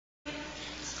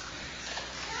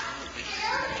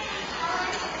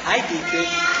Hi, Deacon.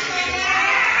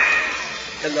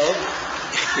 Hello.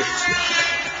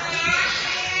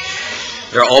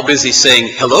 They're all busy saying,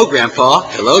 hello, Grandpa.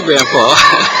 Hello, Grandpa.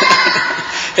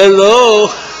 Hello.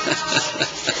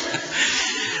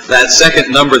 That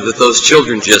second number that those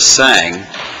children just sang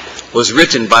was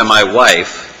written by my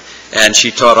wife, and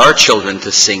she taught our children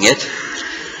to sing it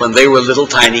when they were little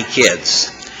tiny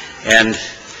kids. And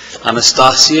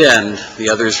Anastasia and the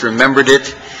others remembered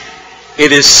it.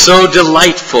 It is so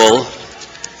delightful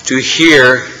to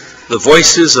hear the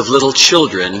voices of little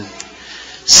children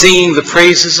singing the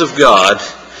praises of God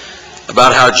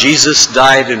about how Jesus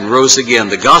died and rose again.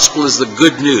 The gospel is the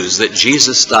good news that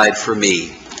Jesus died for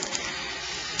me.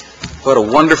 What a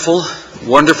wonderful,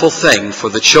 wonderful thing for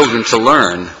the children to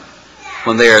learn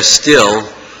when they are still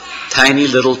tiny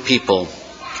little people.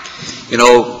 You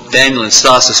know, Daniel and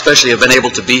Stas especially have been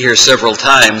able to be here several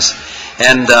times,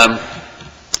 and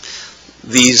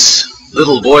these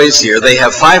little boys here, they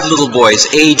have 5 little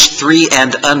boys aged 3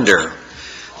 and under.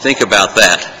 Think about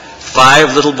that.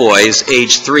 5 little boys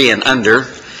aged 3 and under.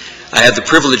 I had the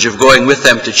privilege of going with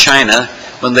them to China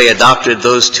when they adopted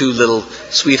those 2 little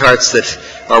sweethearts that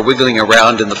are wiggling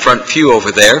around in the front pew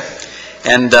over there.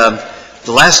 And the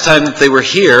last time that they were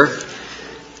here,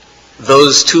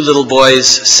 those 2 little boys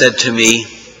said to me,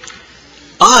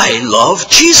 I love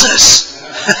Jesus.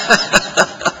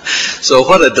 So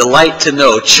what a delight to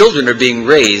know children are being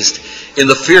raised in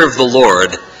the fear of the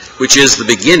Lord, which is the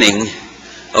beginning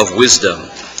of wisdom.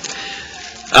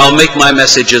 I'll make my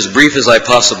message as brief as I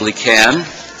possibly can,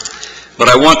 but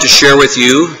I want to share with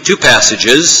you 2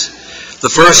 passages. The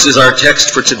first is our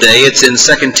text for today. It's in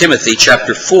 2 Timothy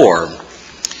chapter 4.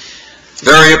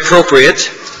 Very appropriate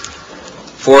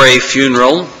for a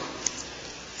funeral,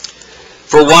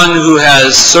 for one who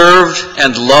has served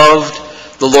and loved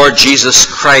the Lord Jesus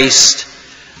Christ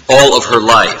all of her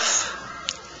life.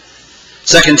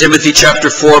 2 Timothy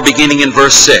chapter 4, beginning in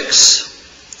verse 6.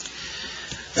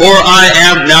 For I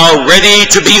am now ready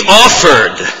to be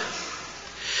offered,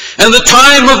 and the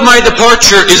time of my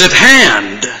departure is at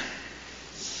hand.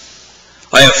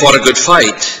 I have fought a good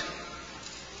fight.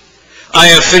 I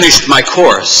have finished my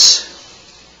course.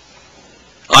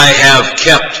 I have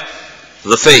kept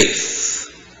the faith.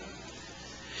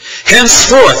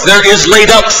 Henceforth there is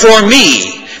laid up for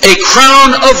me a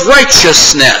crown of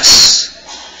righteousness,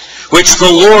 which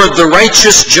the Lord, the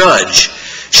righteous judge,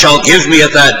 shall give me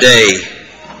at that day,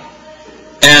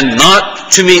 and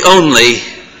not to me only,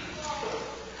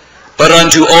 but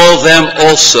unto all them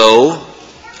also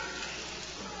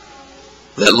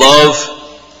that love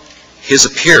his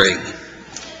appearing.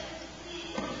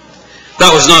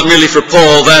 That was not merely for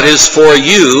Paul, that is for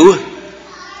you,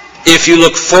 if you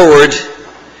look forward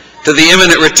to the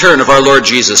imminent return of our Lord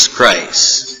Jesus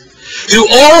Christ. To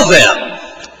all them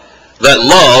that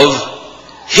love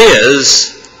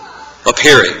his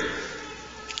appearing.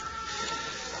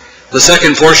 The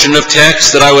second portion of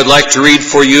text that I would like to read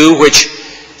for you, which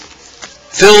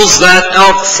fills that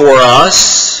out for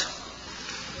us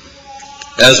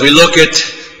as we look at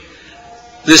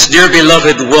this dear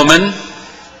beloved woman,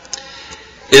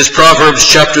 is Proverbs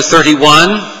chapter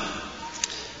 31,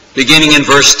 beginning in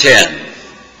verse 10.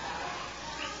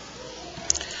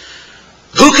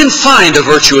 Who can find a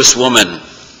virtuous woman?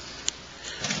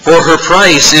 For her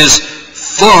price is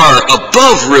far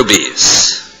above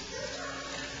rubies.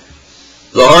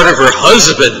 The heart of her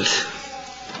husband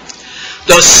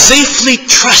does safely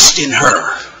trust in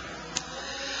her,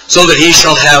 so that he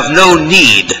shall have no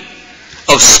need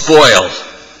of spoil.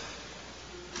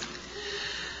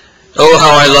 Oh,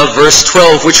 how I love verse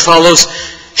 12, which follows,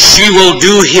 she will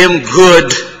do him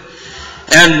good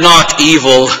and not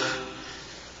evil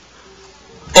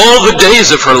all the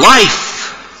days of her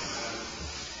life.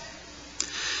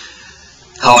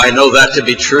 How I know that to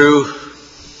be true.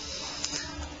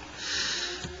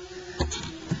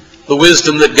 The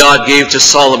wisdom that God gave to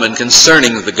Solomon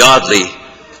concerning the godly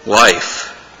wife.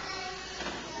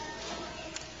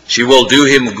 She will do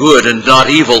him good and not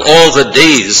evil all the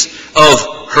days of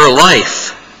her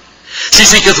life. She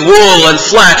seeketh wool and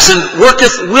flax, and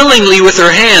worketh willingly with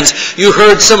her hands. You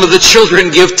heard some of the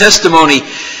children give testimony.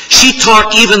 She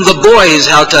taught even the boys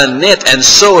how to knit and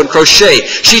sew and crochet.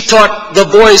 She taught the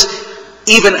boys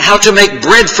even how to make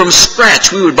bread from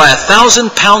scratch. We would buy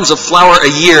 1,000 pounds of flour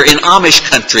a year in Amish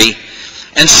country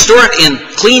and store it in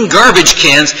clean garbage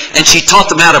cans, and she taught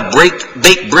them how to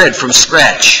bake bread from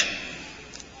scratch.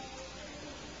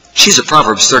 She's a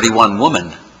Proverbs 31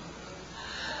 woman.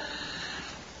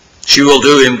 She will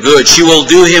do him good. She will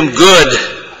do him good.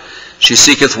 She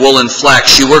seeketh wool and flax.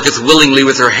 She worketh willingly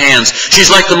with her hands. She's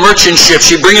like the merchant ship.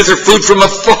 She bringeth her food from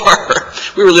afar.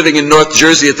 We were living in North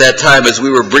Jersey at that time as we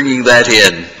were bringing that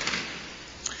in.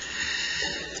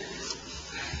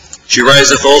 She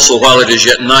riseth also while it is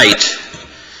yet night,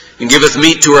 and giveth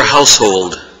meat to her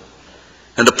household,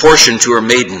 and a portion to her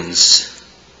maidens.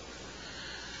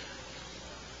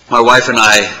 My wife and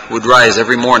I would rise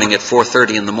every morning at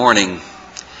 4:30 in the morning.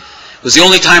 It was the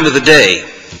only time of the day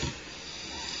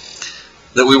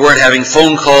that we weren't having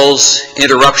phone calls,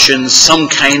 interruptions, some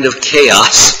kind of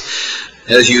chaos,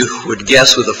 as you would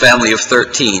guess with a family of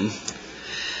 13.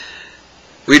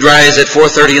 We'd rise at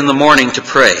 4:30 in the morning to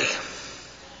pray.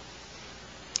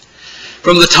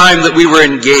 From the time that we were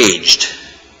engaged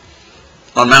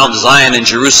on Mount Zion in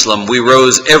Jerusalem, we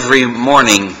rose every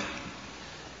morning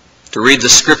to read the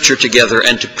scripture together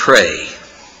and to pray.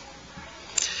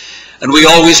 And we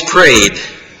always prayed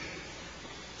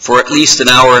for at least an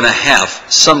hour and a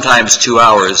half, sometimes 2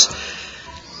 hours,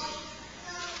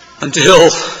 until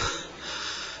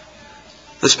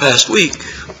this past week.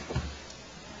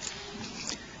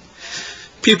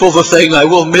 People, the thing I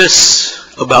will miss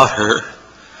about her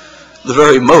the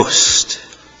very most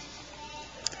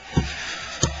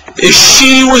is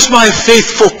she was my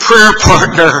faithful prayer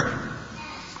partner.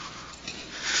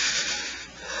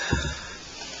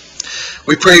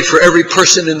 We prayed for every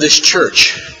person in this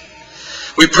church.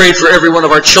 We prayed for every one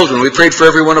of our children. We prayed for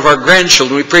every one of our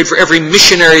grandchildren. We prayed for every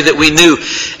missionary that we knew.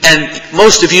 And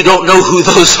most of you don't know who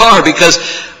those are because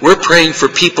we're praying for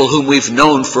people whom we've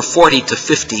known for 40 to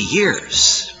 50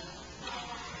 years.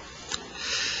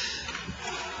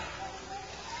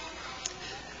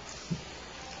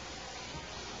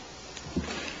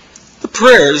 The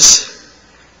prayers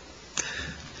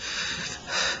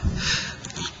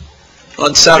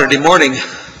on Saturday morning,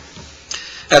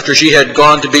 after she had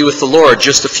gone to be with the Lord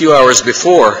just a few hours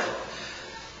before,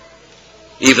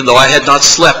 even though I had not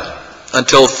slept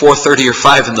until 4:30 or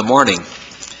 5 in the morning,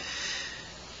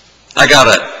 I got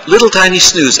a little tiny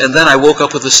snooze, and then I woke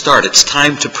up with a start. It's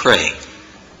time to pray.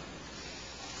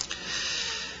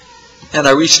 And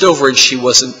I reached over and she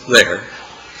wasn't there.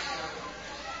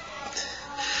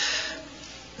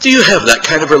 Do you have that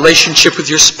kind of relationship with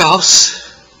your spouse?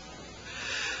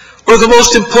 Or the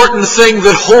most important thing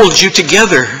that holds you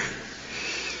together?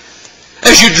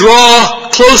 As you draw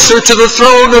closer to the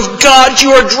throne of God,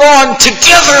 you are drawn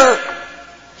together.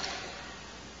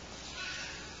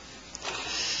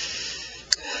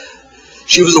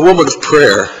 She was a woman of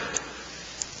prayer.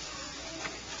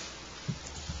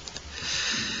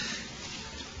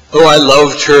 Oh, I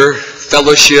loved her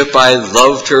fellowship. I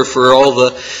loved her for all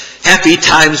the happy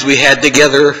times we had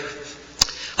together.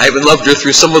 I even loved her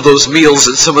through some of those meals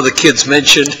that some of the kids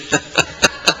mentioned.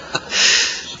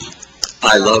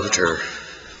 I loved her.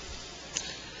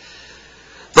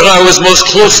 But I was most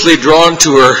closely drawn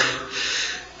to her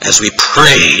as we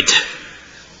prayed.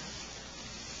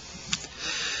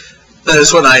 That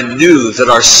is when I knew that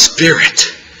our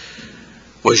spirit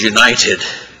was united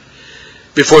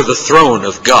before the throne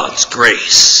of God's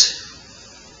grace.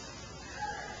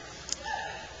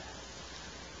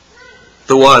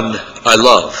 The one I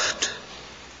loved,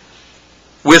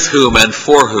 with whom and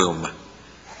for whom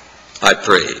I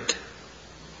prayed.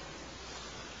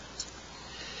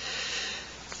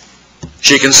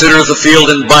 She considereth the field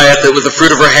and buyeth it. With the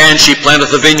fruit of her hand she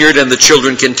planteth a vineyard, and the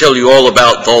children can tell you all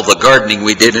about all the gardening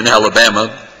we did in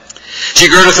Alabama. She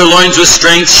girdeth her loins with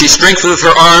strength, she strengtheneth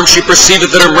her arms, she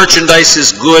perceiveth that her merchandise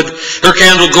is good. Her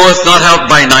candle goeth not out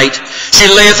by night. She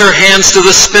layeth her hands to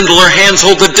the spindle, her hands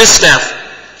hold the distaff.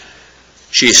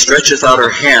 She stretcheth out her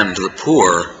hand to the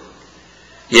poor,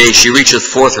 yea, she reacheth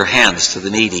forth her hands to the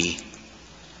needy.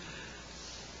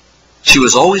 She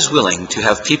was always willing to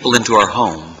have people into our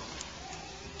home.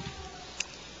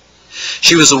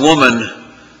 She was a woman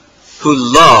who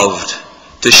loved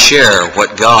to share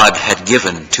what God had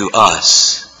given to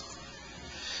us.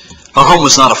 Our home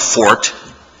was not a fort.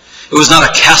 It was not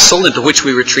a castle into which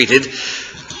we retreated.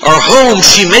 Our home,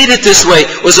 she made it this way,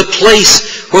 was a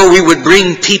place where we would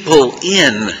bring people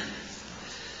in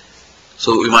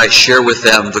so that we might share with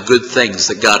them the good things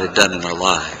that God had done in our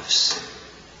lives.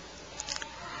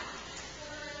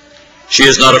 She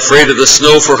is not afraid of the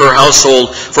snow for her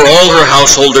household, for all her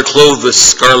household are clothed with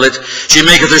scarlet. She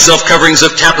maketh herself coverings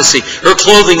of tapestry. Her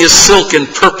clothing is silk and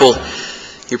purple.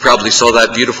 You probably saw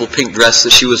that beautiful pink dress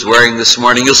that she was wearing this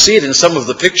morning. You'll see it in some of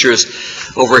the pictures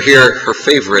over here. Her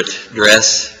favorite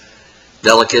dress,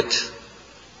 delicate,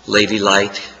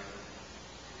 ladylike.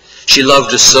 She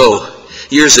loved to sew.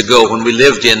 Years ago when we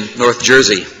lived in North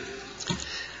Jersey,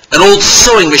 an old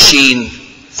sewing machine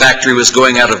factory was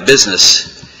going out of business.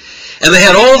 And they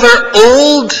had all their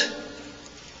old,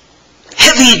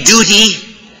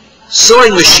 heavy-duty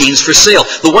sewing machines for sale.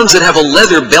 The ones that have a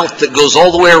leather belt that goes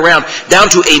all the way around, down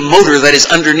to a motor that is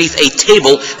underneath a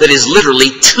table that is literally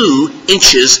 2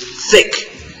 inches thick.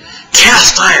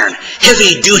 Cast iron,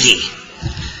 heavy duty.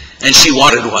 And she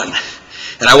wanted one.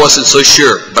 And I wasn't so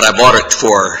sure, but I bought it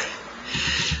for her.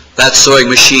 That sewing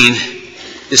machine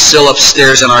is still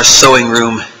upstairs in our sewing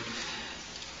room.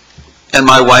 And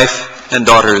my wife and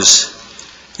daughters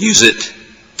use it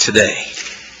today.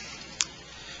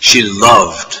 She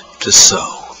loved to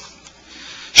sew.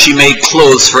 She made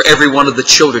clothes for every one of the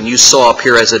children you saw up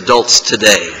here as adults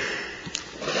today.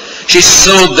 She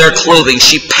sewed their clothing.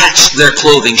 She patched their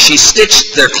clothing. She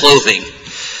stitched their clothing.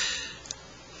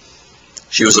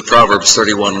 She was a Proverbs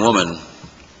 31 woman.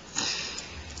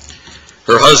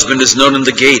 Her husband is known in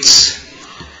the gates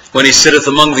when he sitteth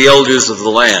among the elders of the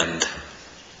land.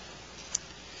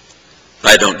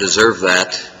 I don't deserve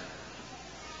that.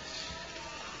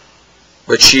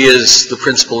 But she is the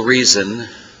principal reason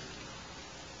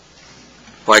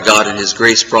why God in His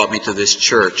grace brought me to this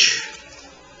church.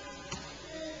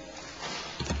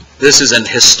 This is an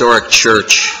historic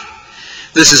church.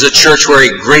 This is a church where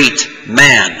a great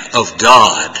man of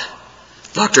God,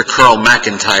 Dr. Carl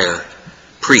McIntyre,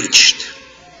 preached.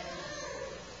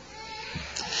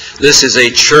 This is a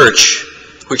church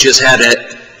which has had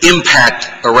an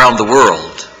impact around the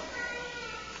world.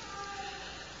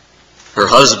 Her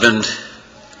husband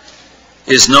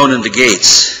is known in the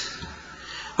gates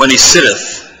when he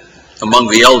sitteth among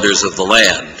the elders of the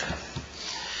land.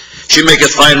 She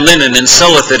maketh fine linen, and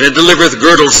selleth it, and delivereth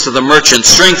girdles to the merchant.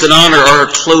 Strength and honor are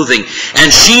her clothing,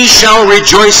 and she shall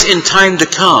rejoice in time to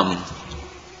come.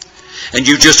 And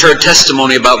you just heard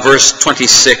testimony about verse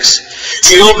 26.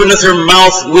 She openeth her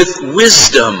mouth with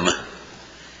wisdom.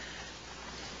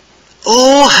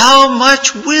 Oh, how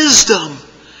much wisdom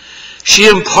she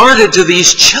imparted to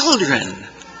these children.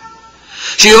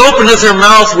 She openeth her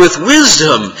mouth with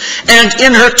wisdom, and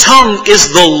in her tongue is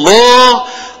the law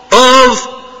of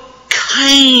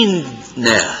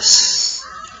kindness.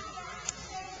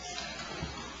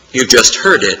 You just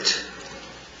heard it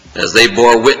as they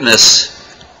bore witness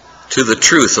to the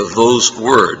truth of those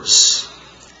words.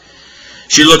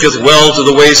 She looketh well to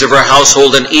the ways of her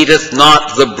household, and eateth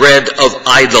not the bread of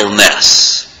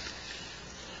idleness.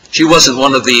 She wasn't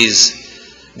one of these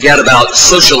gadabout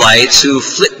socialites who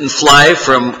flit and fly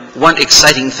from one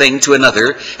exciting thing to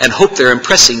another and hope they're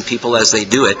impressing people as they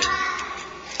do it.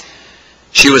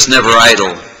 She was never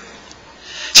idle.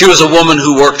 She was a woman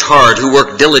who worked hard, who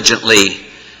worked diligently,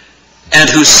 and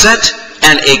who set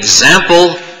an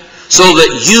example so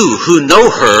that you who know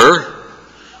her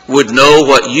would know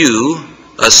what you,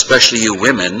 especially you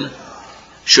women,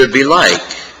 should be like.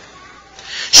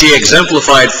 She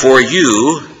exemplified for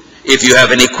you, if you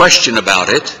have any question about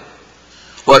it,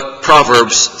 what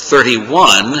Proverbs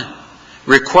 31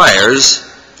 requires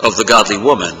of the godly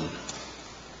woman.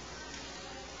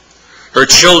 Her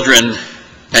children,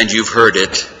 and you've heard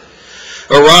it,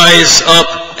 arise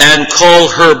up and call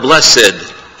her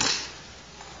blessed.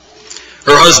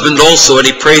 Her husband also, and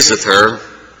he praiseth her,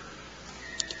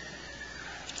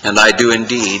 and I do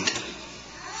indeed.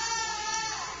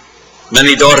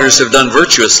 Many daughters have done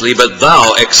virtuously, but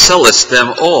thou excellest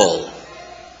them all.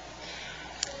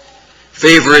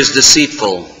 Favor is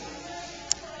deceitful,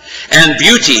 and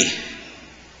beauty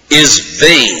is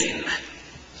vain.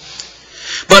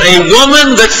 But a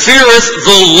woman that feareth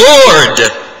the Lord,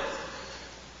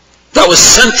 that was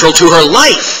central to her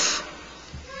life.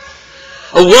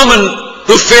 A woman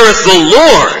who feareth the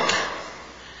Lord,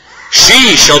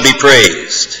 she shall be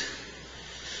praised.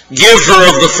 Give her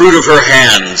of the fruit of her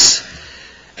hands,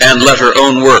 and let her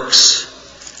own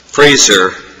works praise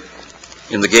her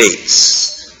in the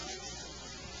gates.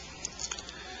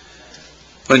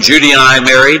 When Judy and I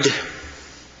married,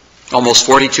 almost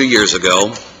 42 years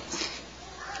ago,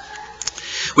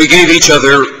 we gave each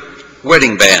other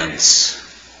wedding bands.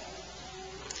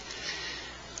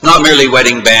 Not merely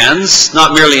wedding bands,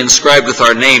 not merely inscribed with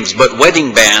our names, but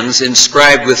wedding bands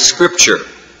inscribed with Scripture.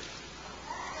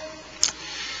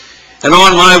 And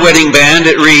on my wedding band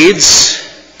it reads,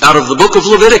 out of the book of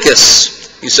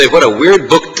Leviticus. You say, what a weird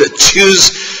book to choose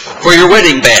for your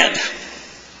wedding band.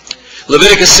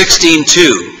 Leviticus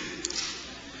 16:2.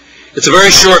 It's a very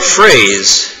short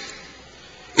phrase.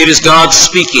 It is God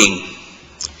speaking.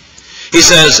 He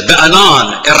says,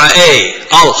 Be'anan era'e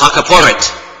al hakaporet.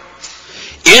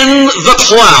 In the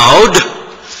cloud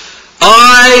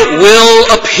I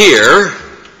will appear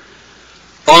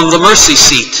on the mercy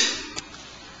seat.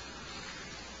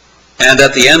 And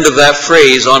at the end of that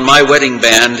phrase on my wedding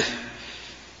band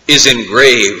is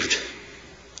engraved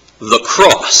the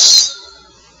cross.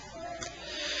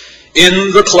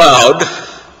 In the cloud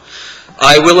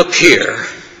I will appear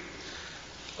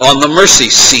on the mercy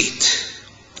seat.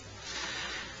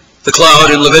 The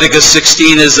cloud in Leviticus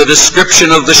 16 is a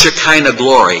description of the Shekinah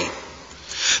glory.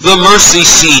 The mercy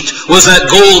seat was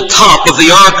that gold top of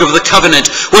the Ark of the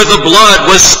Covenant where the blood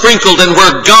was sprinkled and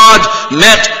where God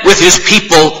met with his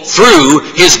people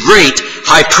through his great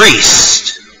high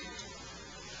priest.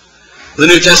 The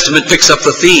New Testament picks up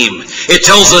the theme. It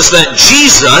tells us that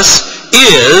Jesus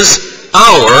is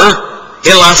our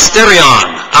hilasterion,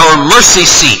 our mercy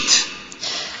seat.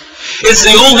 It's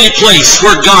the only place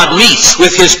where God meets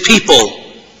with his people.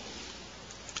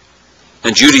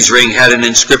 And Judy's ring had an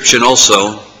inscription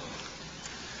also.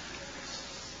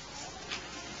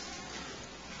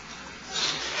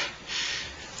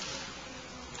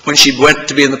 When she went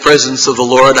to be in the presence of the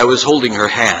Lord, I was holding her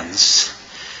hands,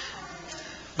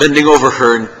 bending over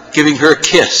her and giving her a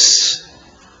kiss.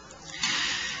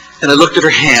 And I looked at her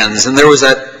hands, and there was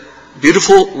that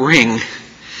beautiful ring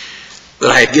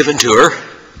that I had given to her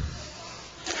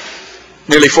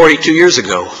nearly 42 years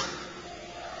ago.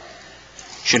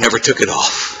 She never took it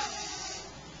off.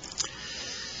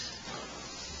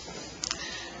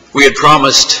 We had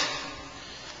promised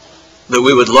that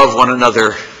we would love one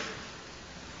another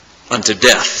unto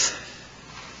death.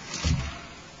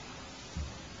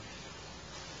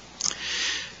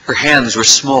 Her hands were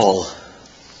small,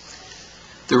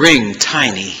 the ring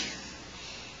tiny.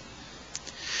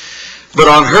 But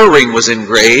on her ring was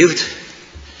engraved,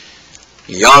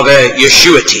 Yahweh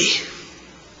Yeshuati.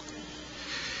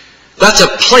 That's a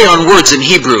play on words in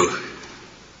Hebrew.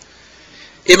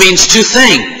 It means two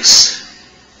things.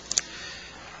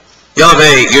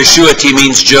 Yahweh Yeshuati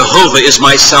means Jehovah is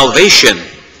my salvation.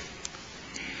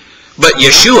 But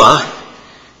Yeshua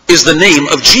is the name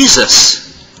of Jesus.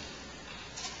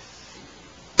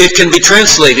 It can be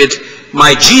translated,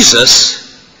 my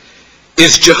Jesus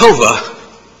is Jehovah.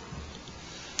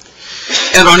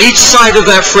 And on each side of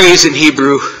that phrase in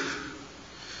Hebrew,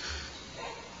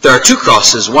 there are two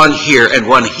crosses, one here and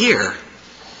one here.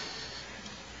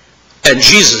 And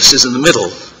Jesus is in the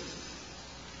middle.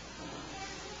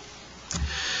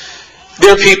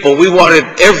 Dear people, we wanted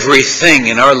everything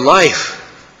in our life.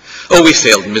 Oh, we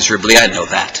failed miserably, I know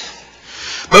that.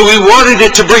 But we wanted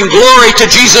it to bring glory to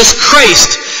Jesus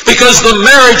Christ, because the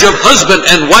marriage of husband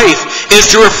and wife is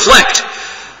to reflect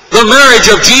the marriage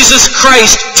of Jesus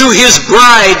Christ to his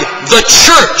bride, the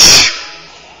church.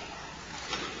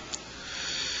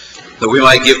 That we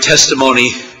might give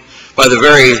testimony by the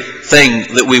very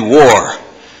thing that we wore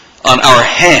on our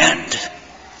hand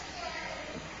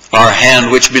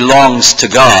which belongs to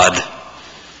God,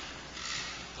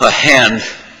 a hand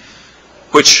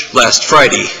which last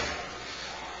Friday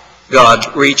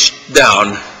God reached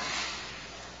down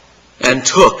and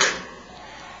took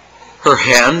her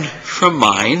hand from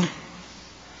mine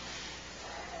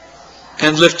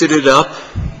and lifted it up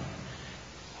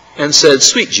and said,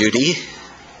 "Sweet Judy,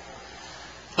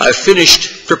 I've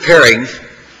finished preparing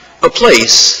a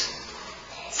place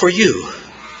for you.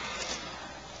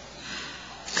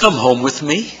 Come home with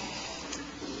me."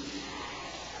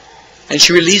 And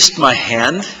she released my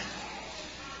hand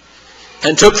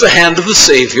and took the hand of the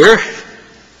Savior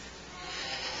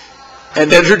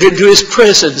and entered into his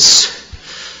presence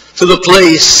to the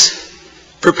place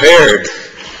prepared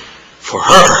for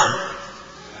her.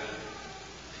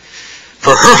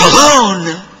 For her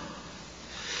alone.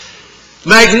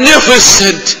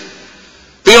 Magnificent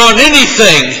beyond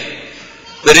anything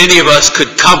that any of us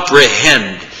could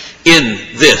comprehend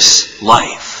in this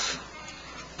life.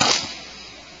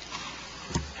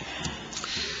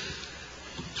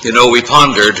 You know, we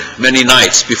pondered many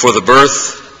nights before the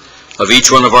birth of each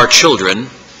one of our children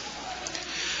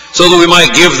so that we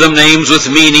might give them names with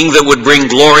meaning that would bring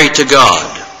glory to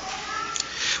God.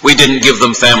 We didn't give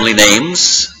them family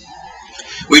names.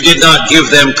 We did not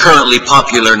give them currently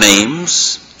popular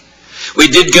names. We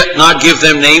did not give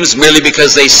them names merely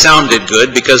because they sounded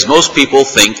good, because most people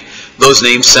think those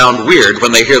names sound weird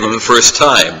when they hear them the first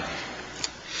time.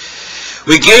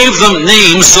 We gave them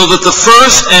names so that the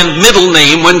first and middle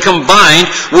name, when combined,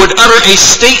 would utter a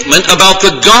statement about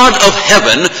the God of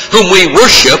heaven whom we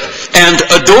worship and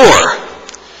adore.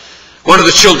 One of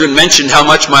the children mentioned how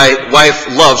much my wife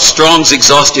loved Strong's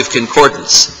Exhaustive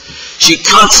Concordance. She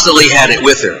constantly had it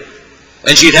with her.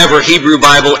 And she'd have her Hebrew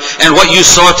Bible, and what you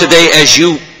saw today as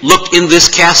you looked in this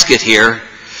casket here,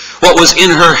 what was in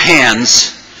her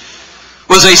hands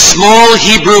was a small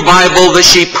Hebrew Bible that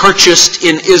she purchased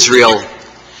in Israel.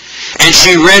 And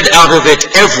she read out of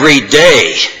it every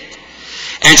day.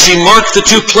 And she marked the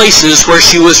two places where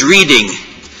she was reading.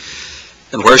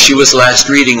 And where she was last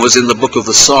reading was in the book of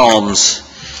the Psalms.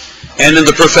 and in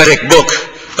the prophetic book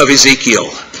of Ezekiel.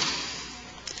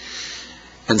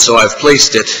 And so I've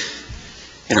placed it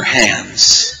in her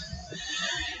hands.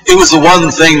 It was the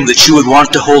one thing that she would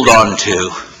want to hold on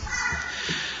to.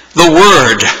 The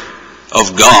Word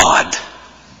of God.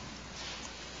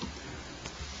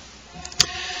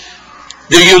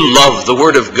 Do you love the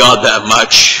Word of God that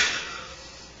much?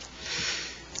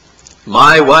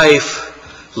 My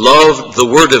wife loved the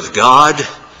Word of God.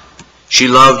 She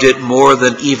loved it more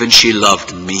than even she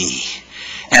loved me.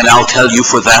 And I'll tell you,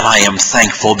 for that I am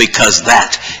thankful, because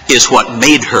that is what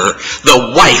made her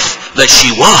the wife that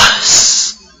she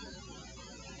was.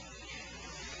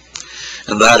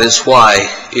 And that is why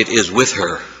it is with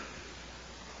her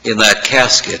in that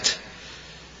casket.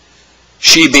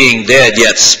 She being dead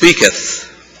yet speaketh.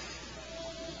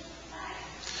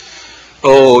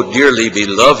 Oh, dearly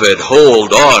beloved,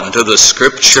 hold on to the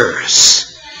Scriptures.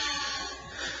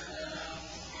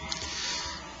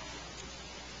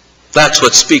 That's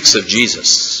what speaks of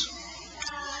Jesus.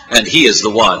 And he is the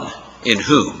one in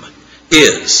whom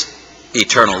is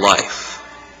eternal life.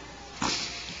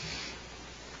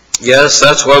 Yes,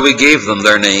 that's why we gave them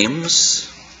their names.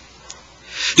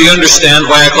 Do you understand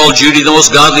why I call Judy the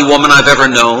most godly woman I've ever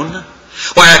known?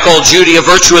 Why I call Judy a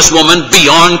virtuous woman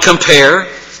beyond compare?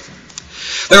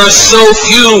 There are so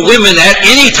few women at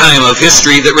any time of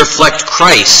history that reflect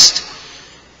Christ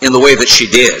in the way that she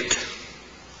did.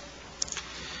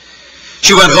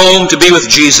 She went home to be with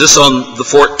Jesus on the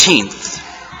 14th.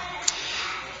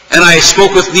 And I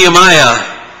spoke with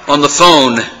Nehemiah on the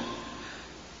phone.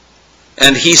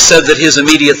 And he said that his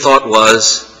immediate thought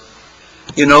was,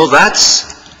 you know,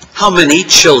 that's how many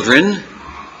children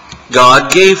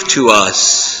God gave to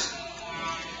us.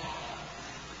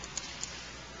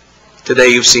 Today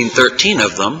you've seen 13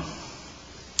 of them.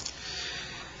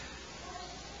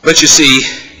 But you see,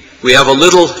 we have a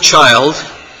little child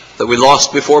that we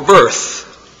lost before birth.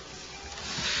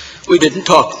 We didn't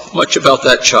talk much about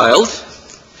that child.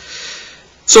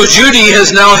 So Judy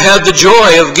has now had the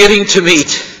joy of getting to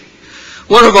meet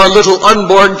one of our little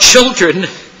unborn children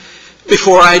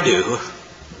before I do.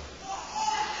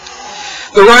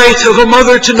 The right of a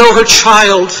mother to know her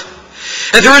child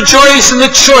and to rejoice in the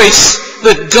choice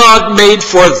that God made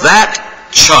for that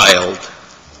child.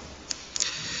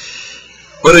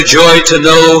 What a joy to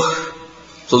know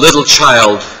the little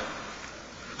child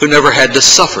who never had to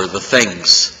suffer the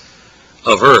things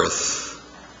of earth.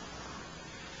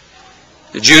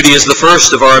 Judy is the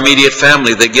first of our immediate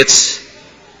family that gets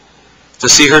to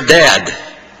see her dad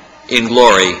in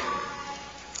glory.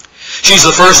 She's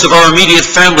the first of our immediate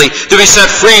family to be set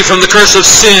free from the curse of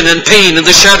sin and pain and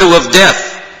the shadow of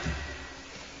death.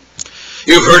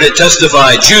 You've heard it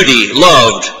testified. Judy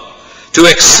loved to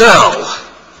excel.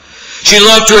 She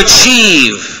loved to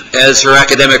achieve, as her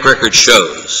academic record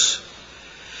shows.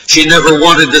 She never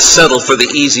wanted to settle for the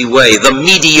easy way, the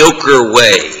mediocre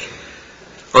way,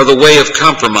 or the way of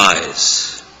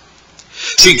compromise.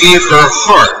 She gave her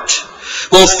heart,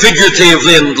 both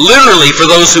figuratively and literally, for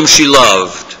those whom she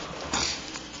loved.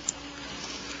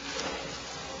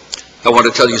 I want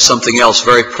to tell you something else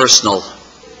very personal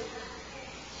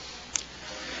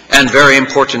and very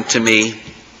important to me.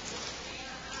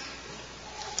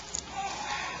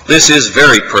 This is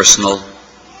very personal.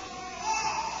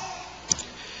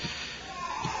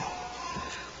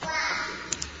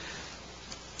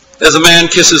 As a man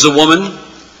kisses a woman,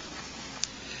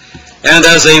 and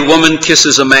as a woman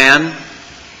kisses a man,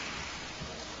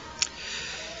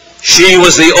 she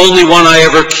was the only one I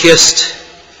ever kissed,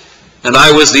 and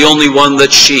I was the only one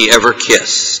that she ever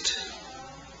kissed.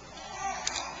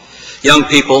 Young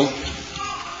people,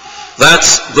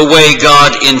 that's the way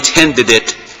God intended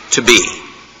it to be.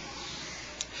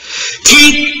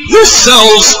 Keep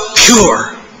yourselves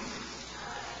pure.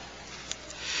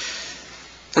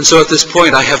 And so at this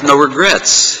point I have no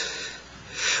regrets.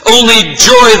 Only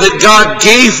joy that God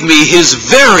gave me his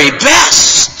very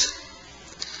best.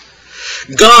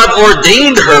 God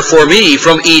ordained her for me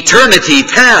from eternity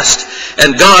past,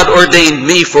 and God ordained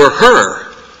me for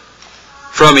her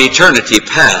from eternity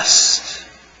past.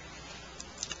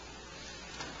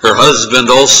 Her husband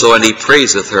also, and he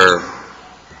praiseth her.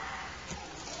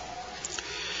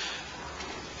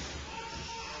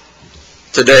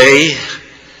 Today,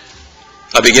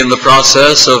 I begin the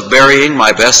process of burying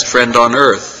my best friend on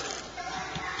earth.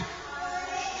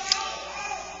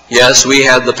 Yes, we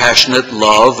had the passionate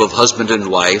love of husband and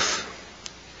wife,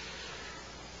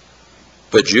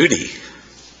 but Judy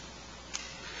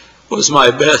was my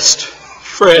best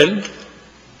friend.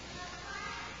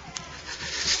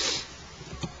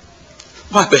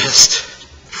 My best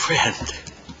friend.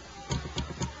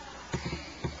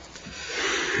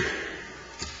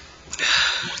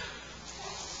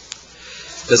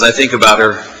 as I think about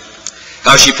her,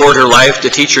 how she poured her life to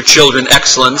teach her children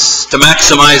excellence, to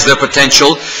maximize their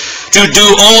potential, to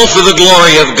do all for the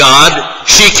glory of God.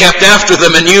 She kept after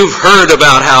them, and you've heard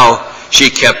about how she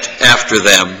kept after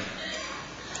them.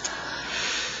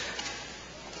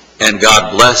 And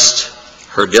God blessed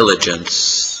her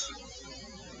diligence.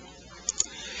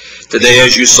 Today,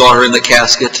 as you saw her in the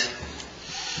casket,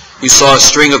 you saw a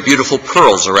string of beautiful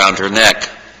pearls around her neck.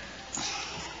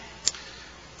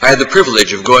 I had the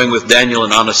privilege of going with Daniel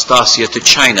and Anastasia to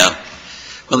China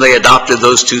when they adopted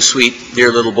those two sweet,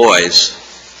 dear little boys,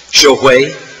 Shou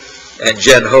Hui and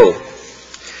Jen Ho.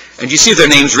 And you see their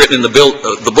names written in the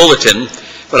bulletin,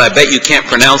 but I bet you can't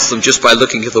pronounce them just by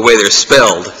looking at the way they're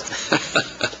spelled.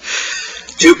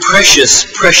 Two precious,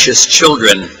 precious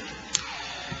children.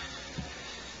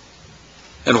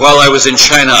 And while I was in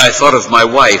China, I thought of my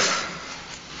wife.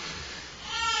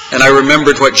 And I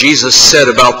remembered what Jesus said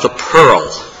about the pearl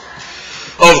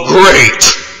of great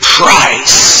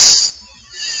price,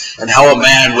 and how a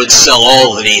man would sell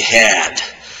all that he had,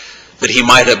 that he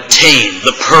might obtain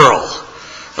the pearl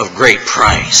of great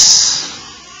price.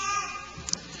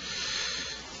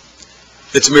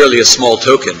 It's merely a small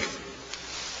token,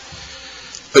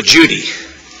 but Judy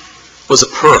was a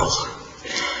pearl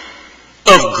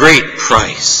of great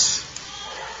price.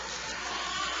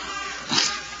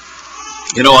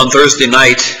 You know, on Thursday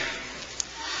night,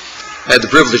 I had the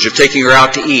privilege of taking her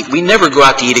out to eat. We never go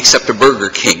out to eat except to Burger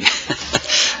King.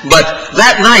 But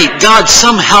that night, God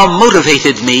somehow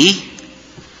motivated me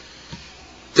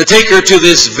to take her to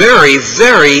this very,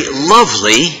 very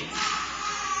lovely,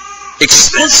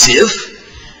 expensive,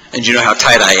 and you know how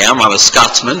tight I am, I'm a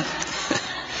Scotsman,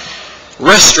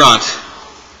 restaurant.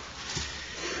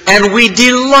 And we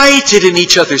delighted in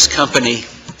each other's company.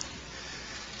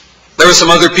 There were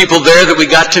some other people there that we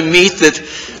got to meet that,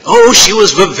 she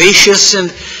was vivacious and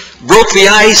broke the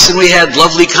ice, and we had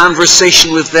lovely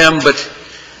conversation with them. But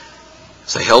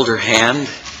as I held her hand,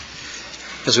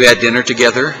 as we had dinner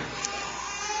together,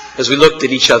 as we looked at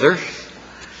each other,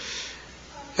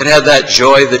 and had that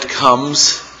joy that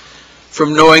comes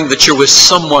from knowing that you're with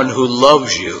someone who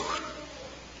loves you.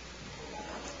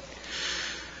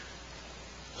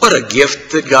 What a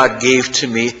gift that God gave to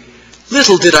me.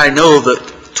 Little did I know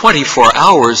that 24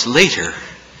 hours later,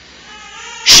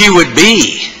 she would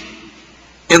be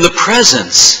in the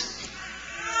presence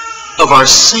of our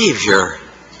Savior.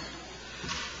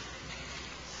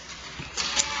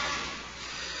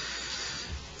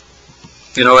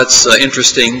 You know, it's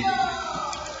interesting,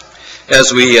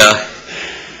 as we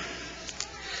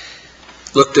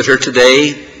looked at her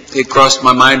today, it crossed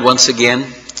my mind once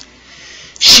again.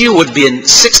 She would be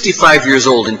 65 years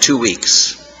old in 2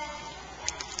 weeks.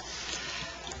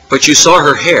 But you saw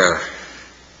her hair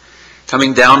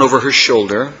coming down over her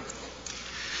shoulder.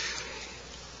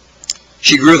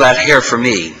 She grew that hair for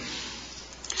me.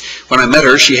 When I met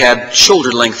her, she had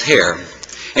shoulder-length hair.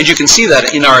 And you can see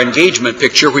that in our engagement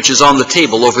picture, which is on the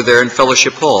table over there in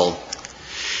Fellowship Hall.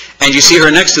 And you see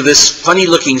her next to this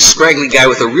funny-looking, scraggly guy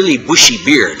with a really bushy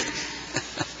beard.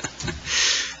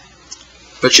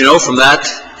 But you know, from that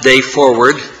day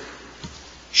forward,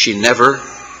 she never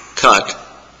cut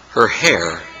her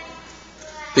hair,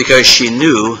 because she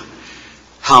knew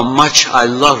how much I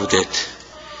loved it.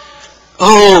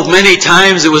 Oh, many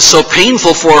times it was so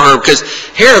painful for her, because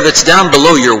hair that's down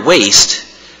below your waist,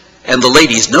 and the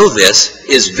ladies know this,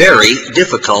 is very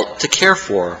difficult to care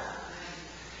for.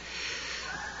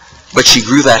 But she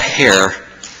grew that hair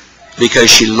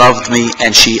because she loved me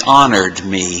and she honored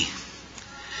me.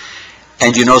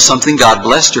 And you know something? God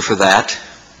blessed her for that.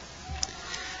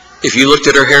 If you looked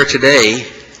at her hair today,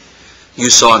 you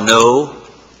saw no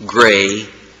gray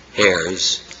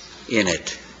hairs in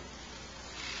it.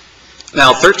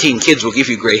 Now, 13 kids will give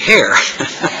you gray hair.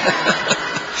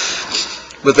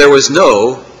 But there was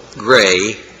no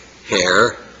gray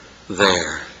hair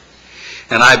there.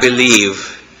 And I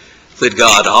believe that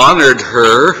God honored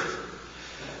her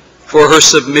for her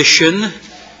submission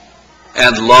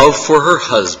and love for her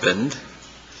husband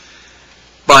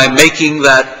by making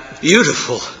that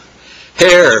beautiful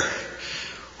hair,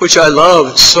 which I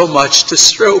loved so much to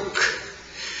stroke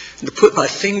and to put my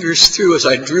fingers through as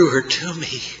I drew her to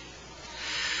me.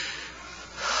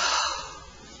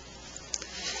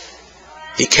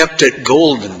 He kept it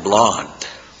golden blonde.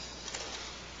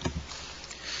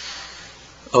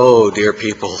 Oh, dear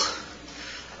people,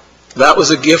 that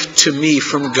was a gift to me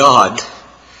from God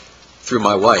through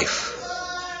my wife.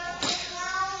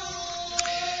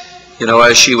 You know,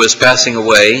 as she was passing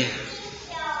away,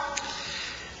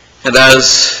 and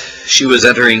as she was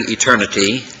entering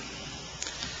eternity,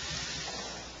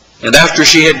 and after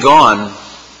she had gone,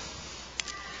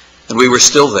 and we were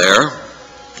still there.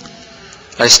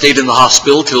 I stayed in the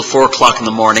hospital till 4 o'clock in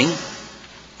the morning.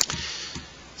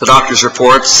 The doctor's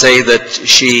reports say that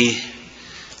she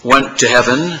went to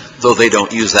heaven, though they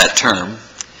don't use that term,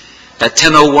 at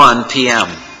 10:01 p.m.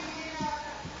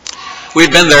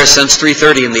 We'd been there since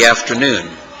 3:30 in the afternoon.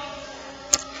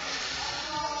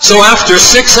 So after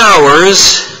 6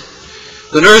 hours,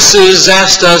 the nurses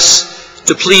asked us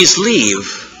to please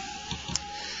leave.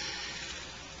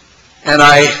 And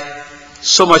I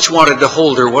so much wanted to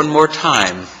hold her one more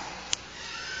time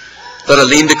that I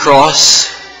leaned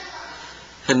across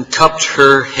and cupped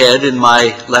her head in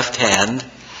my left hand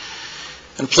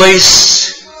and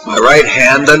placed my right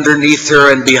hand underneath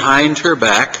her and behind her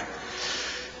back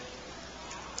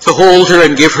to hold her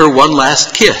and give her one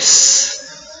last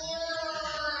kiss.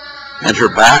 And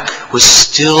her back was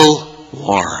still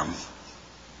warm.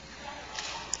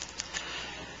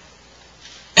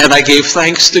 And I gave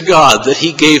thanks to God that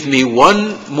He gave me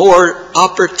one more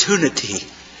opportunity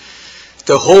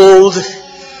to hold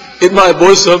in my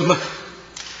bosom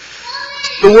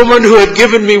the woman who had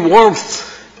given me warmth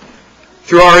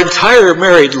through our entire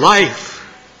married life.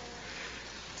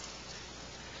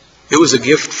 It was a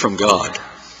gift from God.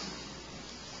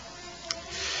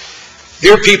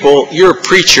 Dear people, your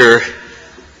preacher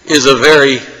is a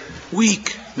very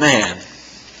weak man.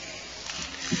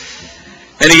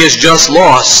 And he has just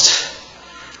lost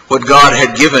what God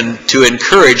had given to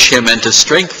encourage him and to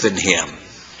strengthen him.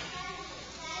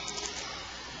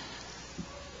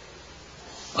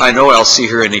 I know I'll see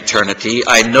her in eternity.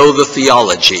 I know the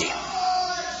theology.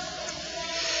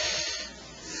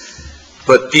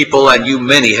 But people, and you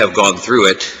many have gone through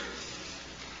it,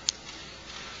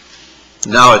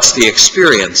 now it's the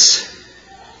experience.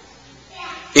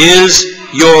 Is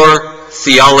your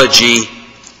theology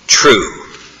true?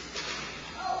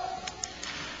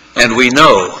 And we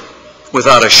know,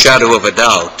 without a shadow of a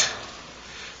doubt,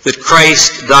 that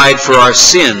Christ died for our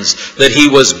sins, that He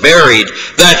was buried,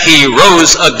 that He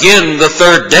rose again the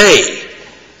third day,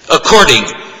 according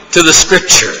to the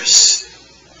Scriptures.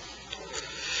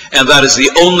 And that is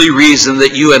the only reason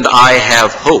that you and I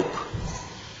have hope.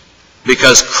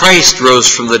 Because Christ rose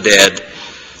from the dead,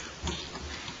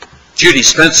 Judy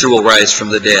Spencer will rise from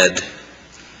the dead.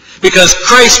 Because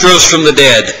Christ rose from the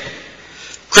dead,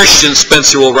 Christian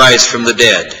Spencer will rise from the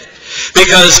dead.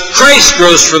 Because Christ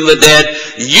rose from the dead,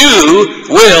 you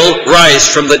will rise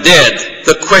from the dead.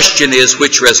 The question is,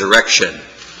 which resurrection?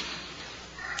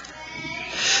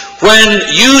 When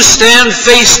you stand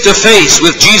face to face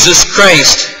with Jesus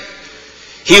Christ,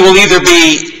 He will either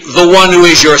be the one who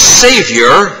is your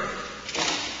Savior,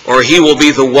 or He will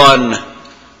be the one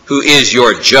who is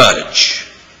your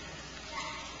judge.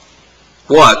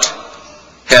 What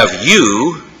have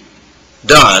you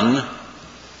done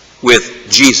with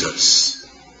Jesus?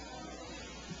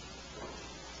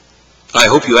 I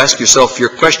hope you ask yourself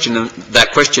that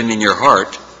question in your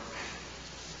heart.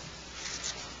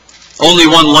 Only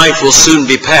one life will soon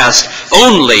be passed.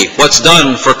 Only what's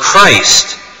done for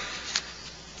Christ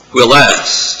will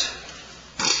last.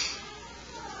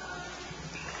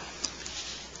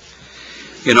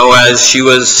 You know, as she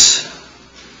was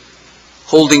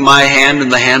holding my hand in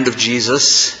the hand of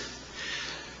Jesus,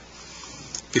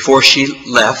 before she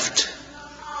left,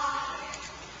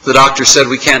 the doctor said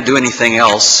we can't do anything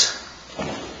else.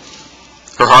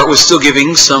 Her heart was still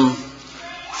giving some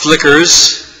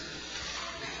flickers,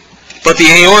 but the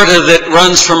aorta that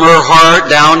runs from her heart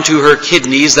down to her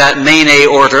kidneys, that main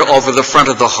aorta over the front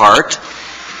of the heart,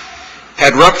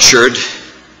 had ruptured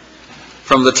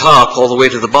from the top all the way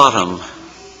to the bottom.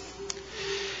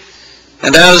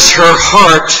 And as her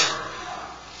heart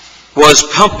was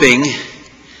pumping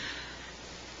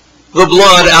the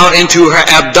blood out into her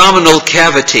abdominal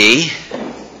cavity,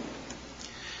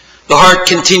 the heart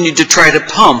continued to try to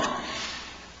pump,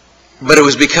 but it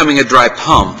was becoming a dry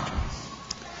pump.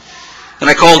 And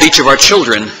I called each of our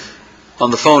children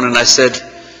on the phone and I said,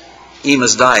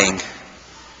 Emma's dying.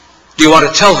 Do you want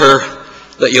to tell her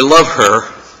that you love her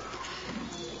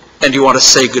and you want to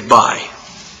say goodbye?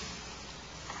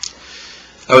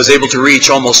 I was able to reach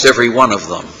almost every one of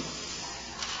them.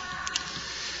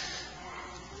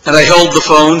 And I held the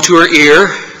phone to her ear,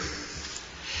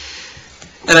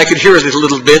 and I could hear it a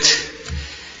little bit,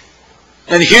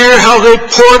 and hear how they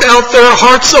poured out their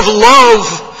hearts of love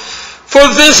for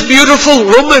this beautiful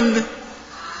woman,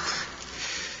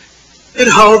 and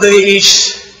how they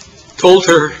each told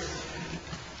her,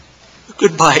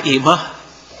 goodbye, Emma.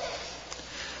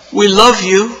 We love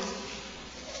you.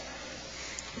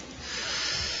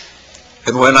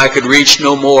 And when I could reach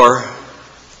no more,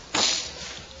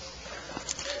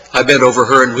 I bent over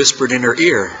her and whispered in her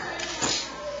ear,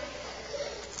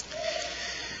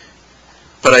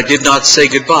 but I did not say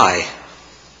goodbye.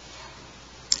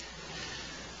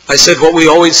 I said what we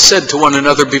always said to one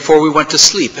another before we went to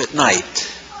sleep at night.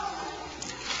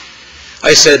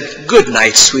 I said, "Good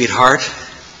night, sweetheart.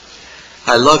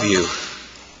 I love you.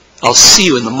 I'll see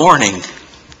you in the morning."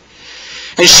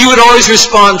 And she would always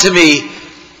respond to me,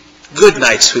 "Good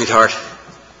night, sweetheart.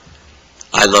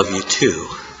 I love you too."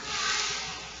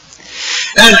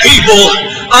 And people,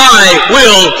 I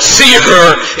will see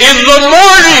her in the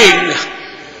morning.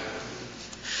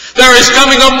 There is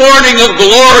coming a morning of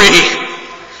glory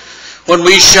when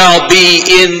we shall be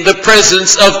in the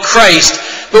presence of Christ,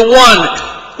 the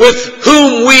one with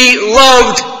whom we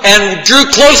loved and drew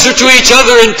closer to each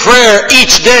other in prayer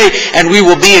each day, and we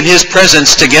will be in his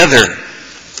presence together.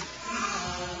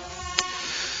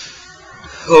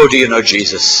 Oh, do you know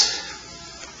Jesus?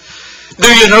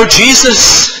 Do you know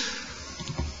Jesus?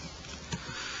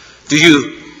 Do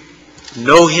you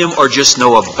know him or just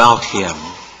know about him?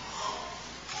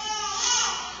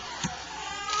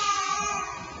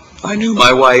 I knew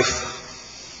my wife.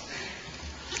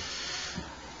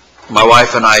 My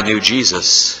wife and I knew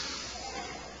Jesus.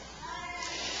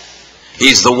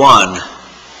 He's the one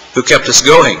who kept us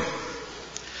going.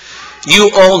 You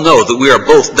all know that we are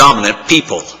both dominant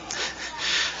people.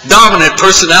 Dominant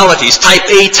personalities, type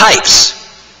A types.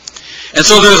 And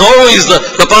so there's always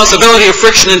the possibility of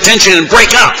friction and tension and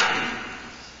breakup.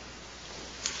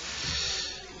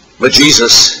 But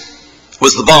Jesus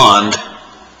was the bond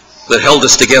that held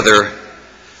us together,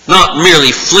 not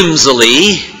merely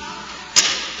flimsily,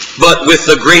 but with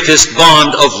the greatest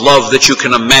bond of love that you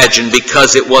can imagine,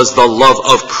 because it was the love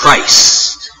of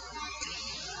Christ.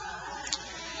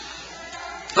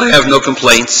 I have no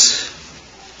complaints,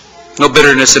 no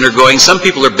bitterness in her going. Some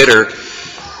people are bitter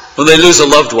when they lose a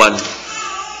loved one.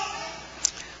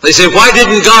 They say, "Why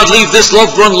didn't God leave this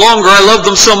loved one longer? I loved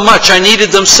them so much. I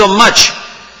needed them so much."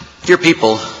 Dear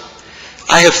people,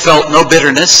 I have felt no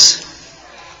bitterness.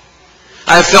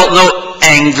 I have felt no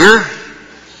anger.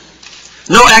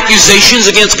 No accusations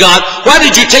against God. Why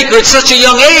did you take her at such a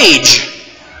young age?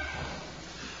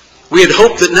 We had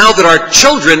hoped that now that our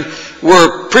children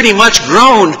were pretty much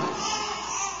grown,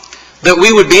 that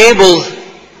we would be able,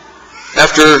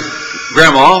 after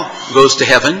Grandma goes to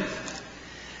heaven,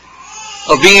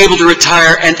 of being able to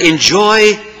retire and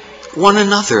enjoy one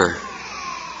another.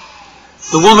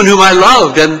 The woman whom I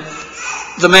loved and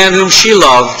the man whom she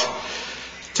loved,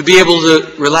 to be able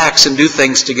to relax and do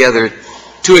things together,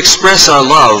 to express our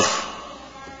love.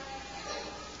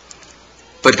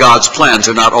 But God's plans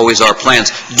are not always our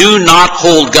plans. Do not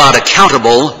hold God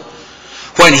accountable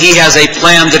when he has a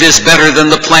plan that is better than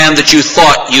the plan that you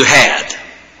thought you had.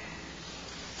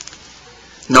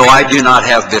 No, I do not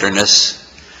have bitterness.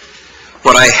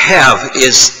 What I have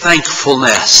is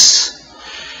thankfulness.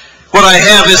 What I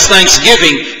have is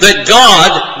thanksgiving that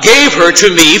God gave her to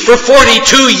me for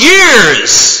 42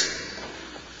 years.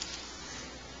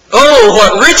 Oh,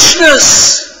 what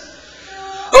richness!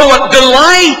 Oh, what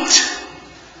delight!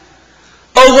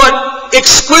 Oh, what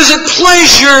exquisite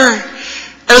pleasure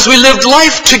as we lived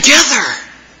life together.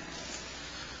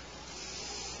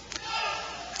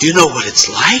 Do you know what it's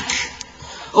like?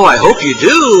 Oh, I hope you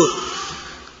do,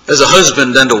 as a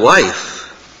husband and a wife.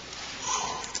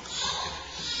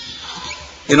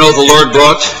 You know, the Lord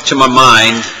brought to my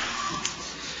mind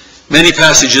many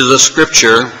passages of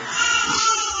Scripture,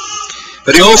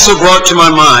 but he also brought to my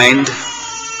mind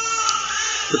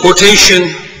the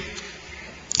quotation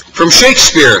from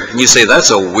Shakespeare. And you say,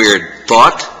 that's a weird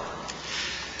thought.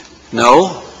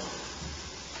 No.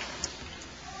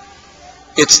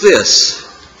 It's this.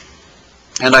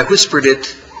 And I whispered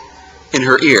it in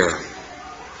her ear.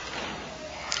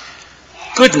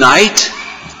 Good night.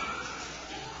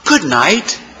 Good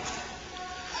night.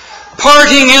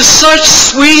 Parting is such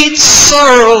sweet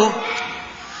sorrow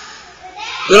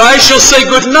that I shall say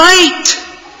good night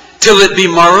till it be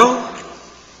morrow.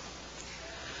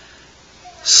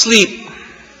 Sleep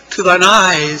to thine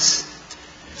eyes.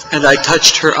 And I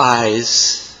touched her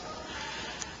eyes.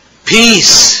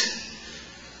 Peace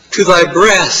to thy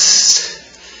breast.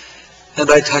 And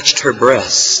I touched her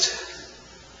breast.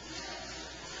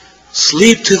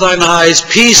 Sleep to thine eyes,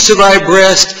 peace to thy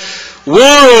breast.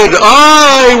 Would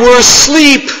I were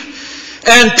sleep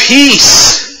and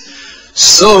peace,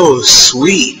 so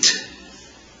sweet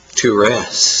to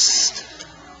rest.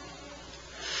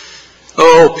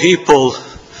 Oh, people,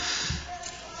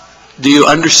 do you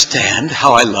understand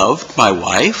how I loved my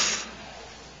wife?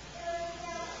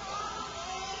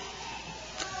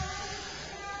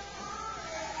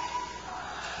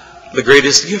 The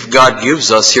greatest gift God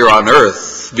gives us here on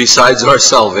earth, besides our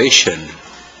salvation,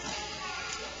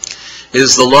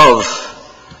 is the love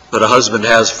that a husband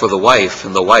has for the wife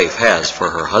and the wife has for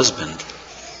her husband.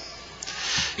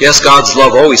 Yes, God's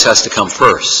love always has to come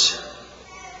first.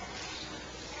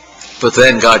 But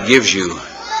then God gives you,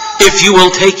 if you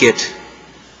will take it,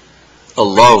 a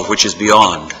love which is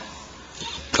beyond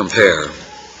compare.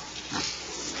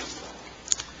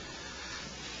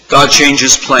 God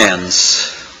changes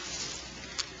plans.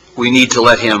 We need to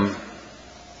let him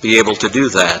be able to do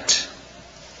that.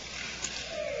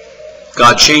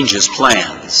 God changes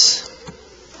plans.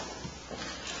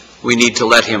 We need to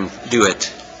let him do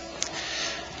it.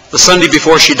 The Sunday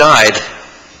before she died,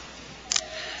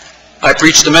 I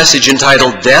preached a message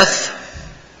entitled Death,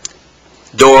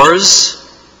 Doors,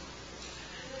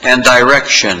 and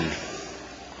Direction.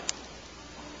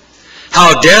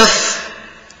 How death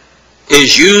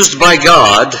is used by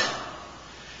God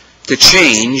to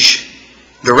change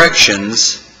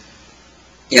directions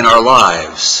in our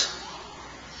lives.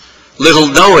 Little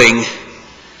knowing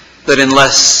that in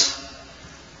less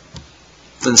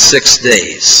than 6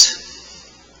 days,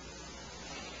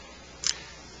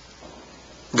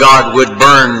 God would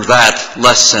burn that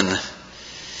lesson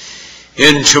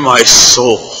into my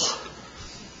soul.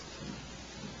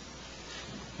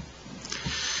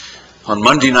 On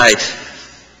Monday night,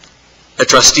 a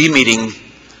trustee meeting,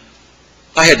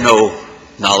 I had no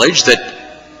knowledge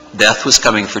that death was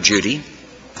coming for Judy.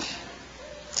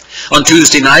 On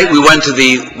Tuesday night, we went to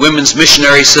the Women's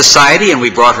Missionary Society and we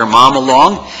brought her mom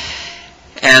along.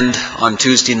 And on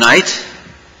Tuesday night,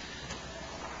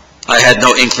 I had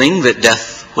no inkling that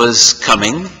death was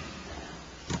coming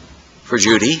for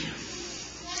Judy.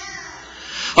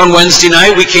 On Wednesday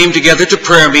night, we came together to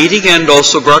prayer meeting and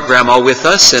also brought Grandma with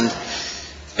us. And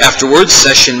afterwards,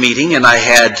 session meeting, and I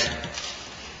had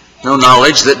no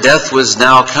knowledge that death was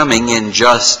now coming in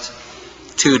just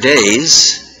 2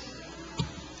 days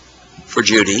for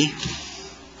Judy.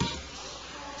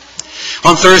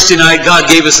 On Thursday night, God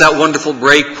gave us that wonderful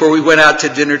break where we went out to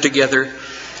dinner together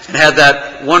and had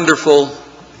that wonderful,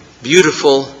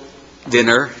 beautiful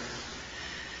dinner.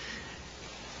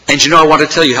 And you know, I want to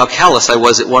tell you how callous I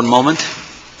was at one moment,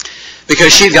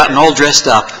 because she'd gotten all dressed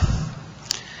up.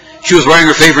 She was wearing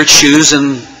her favorite shoes,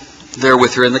 and they're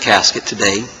with her in the casket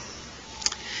today.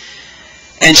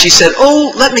 And she said,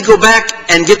 "Oh, let me go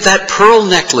back and get that pearl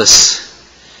necklace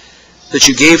that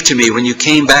you gave to me when you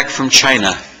came back from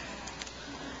China."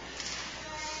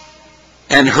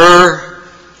 And her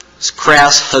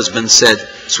crass husband said,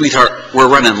 "Sweetheart, we're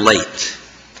running late."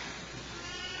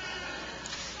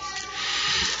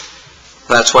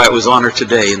 That's why it was on her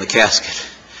today in the casket.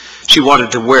 She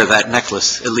wanted to wear that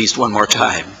necklace at least one more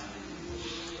time.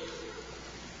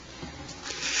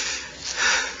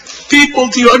 People,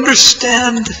 do you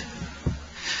understand?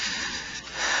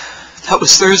 That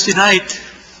was Thursday night.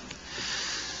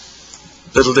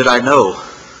 Little did I know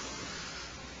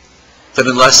that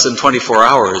in less than 24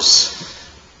 hours,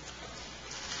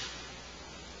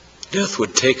 death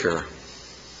would take her.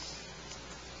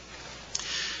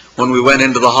 When we went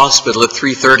into the hospital at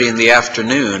 3:30 in the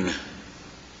afternoon,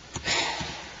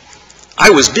 I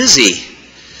was busy,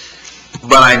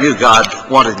 but I knew God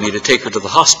wanted me to take her to the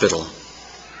hospital.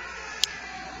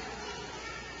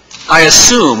 I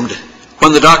assumed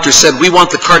when the doctor said, "We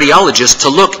want the cardiologist to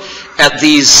look at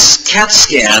these CAT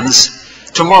scans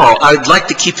tomorrow. I'd like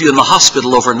to keep you in the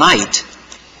hospital overnight."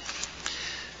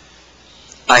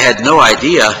 I had no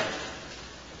idea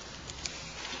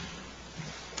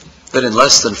that in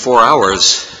less than 4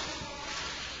 hours,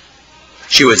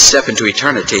 she would step into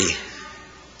eternity.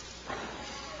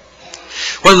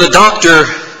 When the doctor,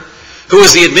 who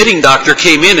was the admitting doctor,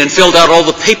 came in and filled out all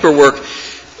the paperwork,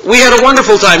 we had a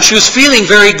wonderful time. She was feeling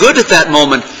very good at that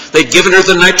moment. They'd given her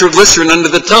the nitroglycerin under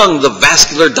the tongue, the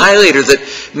vascular dilator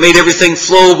that made everything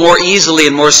flow more easily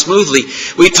and more smoothly.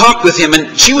 We talked with him,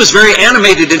 and she was very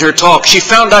animated in her talk. She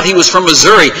found out he was from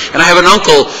Missouri, and I have an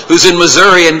uncle who's in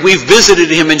Missouri, and we've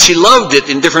visited him, and she loved it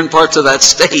in different parts of that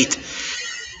state.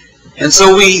 And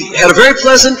so we had a very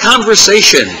pleasant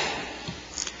conversation.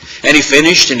 And he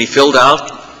finished, and he filled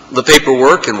out the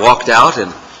paperwork and walked out,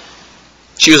 and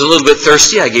she was a little bit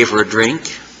thirsty. I gave her a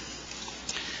drink.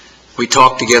 We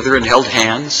talked together and held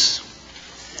hands.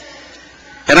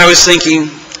 And I was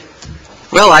thinking,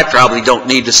 well, I probably don't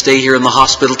need to stay here in the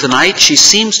hospital tonight. She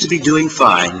seems to be doing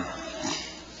fine.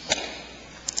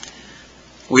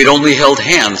 We'd only held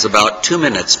hands about 2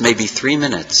 minutes, maybe 3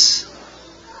 minutes.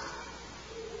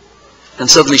 And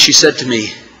suddenly she said to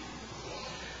me,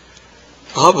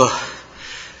 "Abba,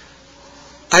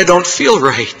 I don't feel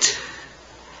right."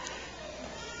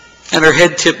 And her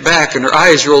head tipped back, and her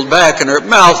eyes rolled back, and her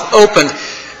mouth opened,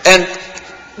 and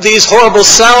these horrible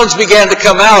sounds began to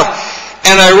come out.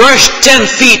 And I rushed 10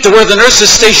 feet to where the nurse's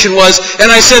station was,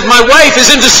 and I said, "My wife is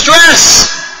in distress."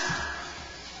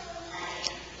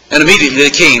 And immediately they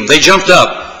came. They jumped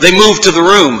up. They moved to the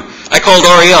room. I called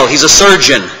Ariel. He's a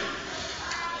surgeon.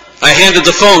 I handed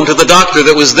the phone to the doctor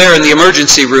that was there in the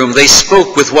emergency room. They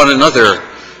spoke with one another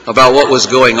about what was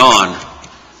going on.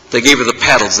 They gave her the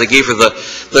paddles. They gave her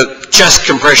the chest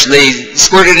compression. They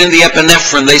squirted in the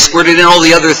epinephrine. They squirted in all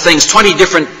the other things. 20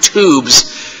 different tubes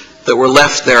that were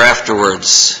left there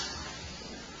afterwards.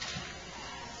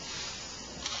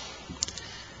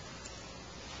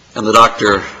 And the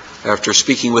doctor, after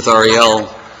speaking with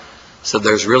Ariel, said,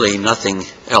 "There's really nothing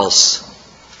else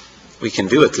we can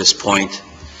do at this point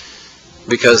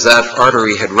because that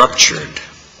artery had ruptured."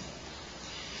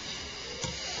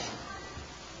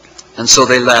 And so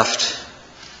they left,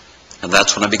 and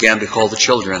that's when I began to call the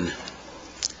children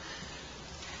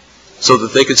so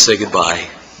that they could say goodbye.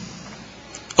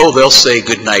 Oh, they'll say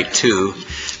good night too,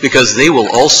 because they will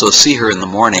also see her in the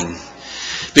morning,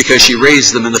 because she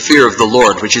raised them in the fear of the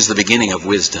Lord, which is the beginning of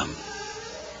wisdom.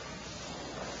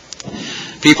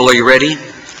 People, are you ready?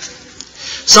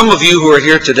 Some of you who are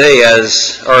here today,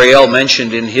 as Ariel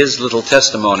mentioned in his little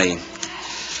testimony,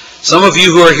 some of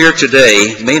you who are here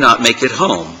today may not make it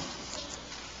home.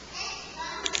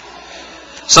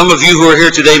 Some of you who are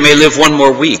here today may live one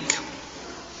more week.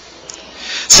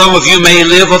 Some of you may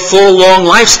live a full, long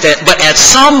lifespan, but at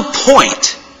some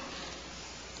point,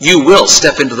 you will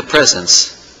step into the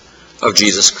presence of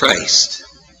Jesus Christ.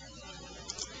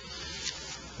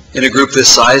 In a group this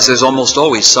size, there's almost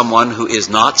always someone who is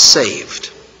not saved.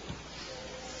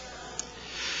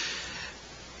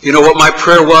 You know what my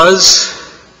prayer was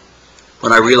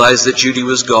when I realized that Judy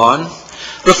was gone?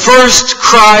 The first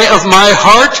cry of my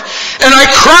heart, and I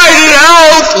cried it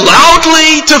out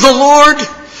loudly to the Lord.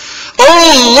 "Oh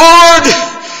Lord,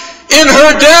 in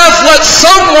her death, let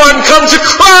someone come to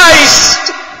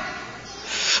Christ.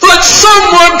 Let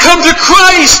someone come to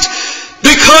Christ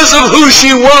because of who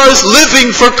she was,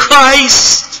 living for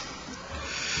Christ."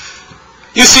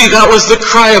 You see, that was the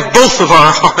cry of both of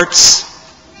our hearts.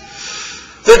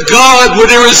 That God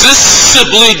would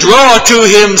irresistibly draw to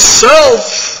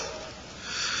himself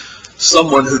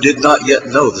someone who did not yet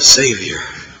know the Savior.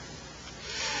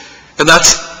 And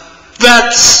that's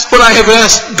what I have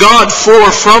asked God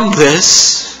for from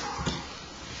this.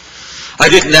 I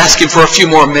didn't ask him for a few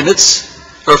more minutes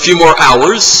or a few more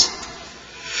hours.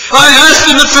 I asked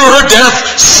him that through her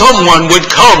death, someone would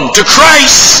come to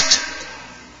Christ.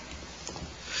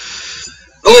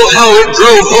 Oh, how it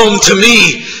drove home to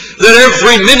me that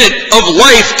every minute of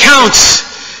life counts,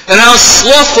 and how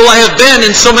slothful I have been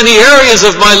in so many areas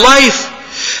of my life,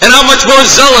 and how much more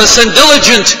zealous and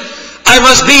diligent I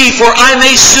must be, for I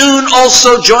may soon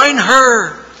also join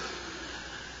her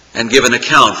and give an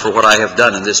account for what I have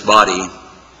done in this body.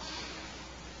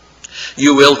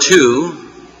 You will too.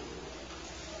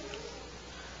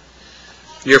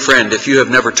 Dear friend, if you have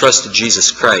never trusted Jesus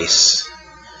Christ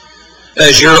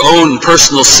as your own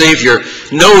personal Savior,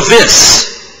 know this: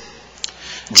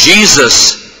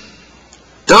 Jesus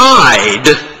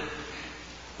died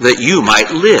that you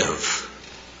might live.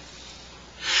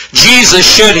 Jesus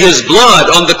shed his blood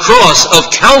on the cross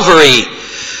of Calvary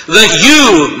that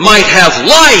you might have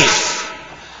life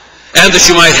and that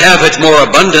you might have it more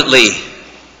abundantly.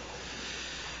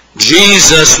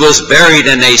 Jesus was buried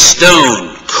in a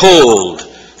stone-cold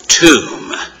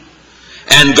tomb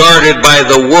and guarded by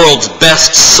the world's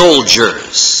best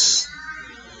soldiers.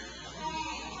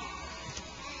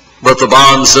 But the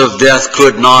bonds of death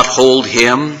could not hold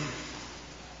him.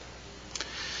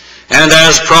 And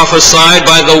as prophesied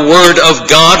by the word of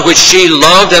God, which she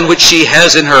loved and which she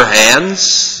has in her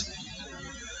hands,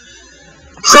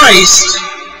 Christ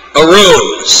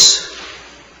arose.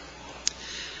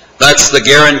 That's the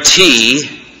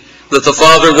guarantee that the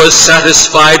Father was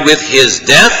satisfied with his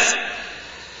death.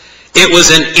 It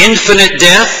was an infinite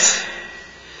death.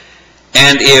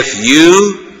 And if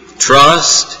you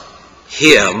trust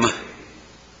him,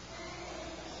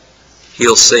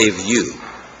 he'll save you.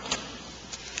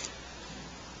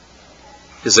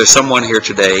 Is there someone here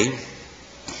today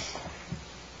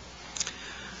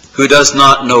who does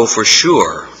not know for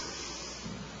sure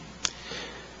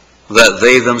that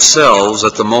they themselves,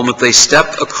 at the moment they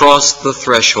step across the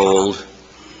threshold,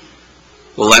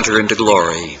 will enter into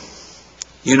glory?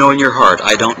 You know in your heart,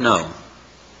 I don't know.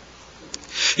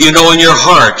 You know in your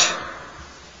heart,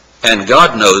 and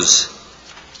God knows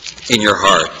in your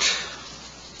heart.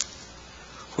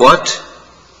 What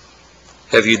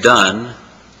have you done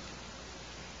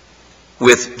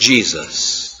with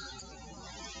Jesus?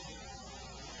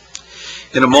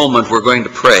 In a moment we're going to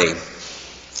pray.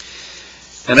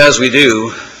 And as we do,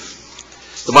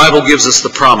 the Bible gives us the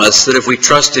promise that if we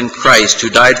trust in Christ, who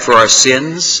died for our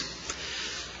sins,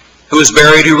 who was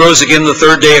buried, who rose again the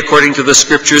third day according to the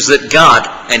Scriptures, that God,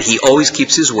 and he always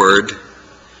keeps his word,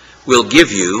 will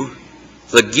give you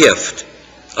the gift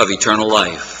of eternal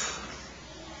life.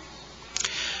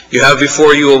 You have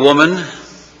before you a woman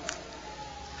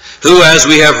who, as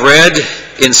we have read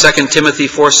in 2 Timothy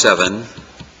 4:7,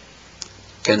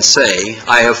 can say,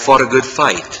 I have fought a good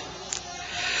fight.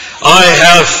 I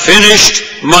have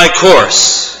finished my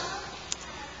course.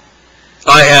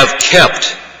 I have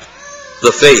kept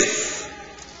the faith.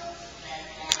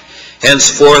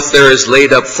 Henceforth there is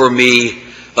laid up for me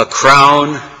a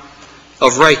crown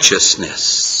of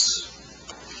righteousness,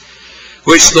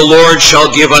 which the Lord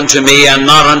shall give unto me, and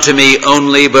not unto me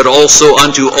only, but also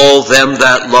unto all them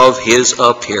that love his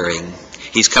appearing.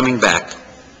 He's coming back.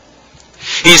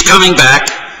 He's coming back.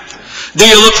 Do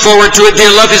you look forward to it? Do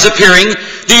you love his appearing?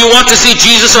 Do you want to see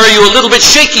Jesus, or are you a little bit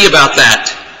shaky about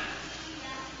that?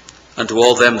 Unto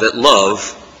all them that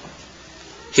love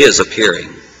his appearing.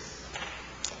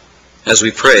 As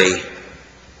we pray,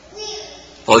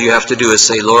 all you have to do is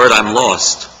say, Lord, I'm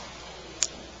lost.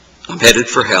 I'm headed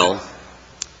for hell.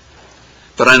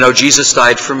 But I know Jesus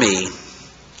died for me.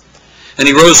 And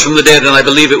he rose from the dead, and I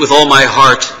believe it with all my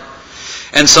heart.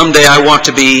 And someday I want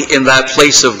to be in that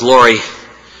place of glory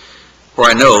where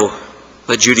I know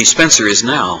that Judy Spencer is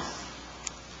now.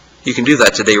 You can do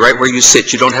that today, right where you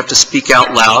sit. You don't have to speak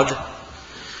out loud.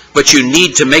 But you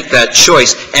need to make that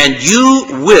choice. And you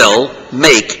will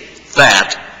make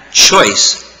that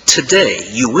choice today.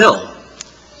 You will.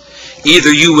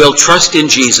 Either you will trust in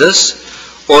Jesus,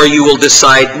 or you will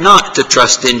decide not to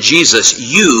trust in Jesus.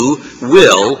 You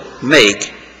will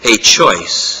make a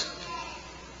choice.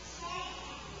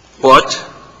 What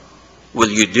will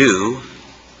you do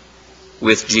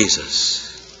with Jesus?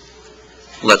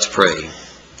 Let's pray.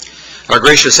 Our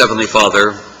gracious Heavenly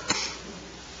Father,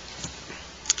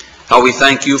 how we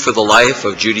thank you for the life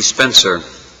of Judy Spencer.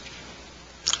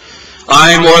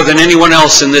 I, more than anyone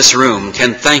else in this room,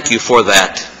 can thank you for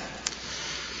that.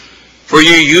 For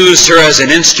you used her as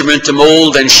an instrument to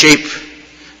mold and shape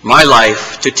my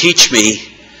life, to teach me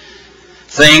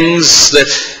things that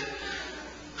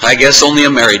I guess only a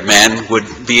married man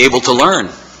would be able to learn.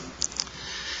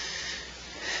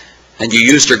 And you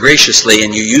used her graciously,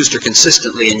 and you used her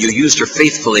consistently, and you used her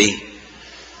faithfully.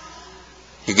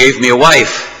 You gave me a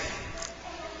wife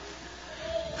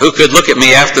who could look at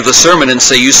me after the sermon and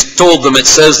say, you told them it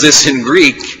says this in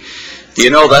Greek. Do you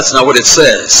know that's not what it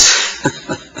says?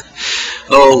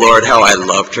 Oh, Lord, how I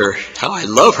loved her. How I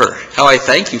love her. How I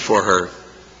thank you for her.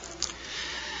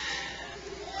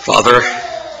 Father,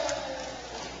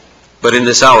 but in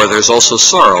this hour there's also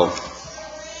sorrow.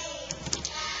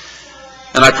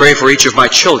 And I pray for each of my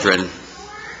children,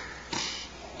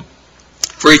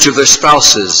 for each of their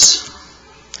spouses,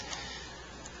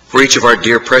 for each of our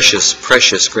dear, precious,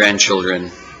 precious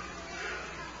grandchildren,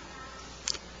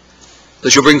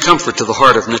 that you'll bring comfort to the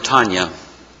heart of Netanya,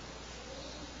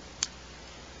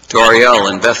 to Ariel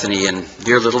and Bethany and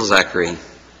dear little Zachary,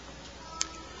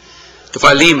 to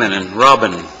Philemon and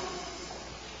Robin,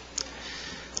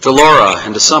 to Laura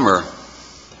and to Summer,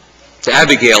 to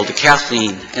Abigail, to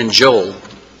Kathleen and Joel.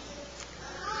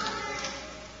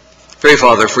 Pray,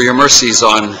 Father, for your mercies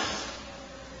on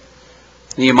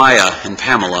Nehemiah and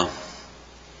Pamela,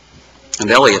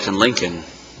 and Elliot and Lincoln.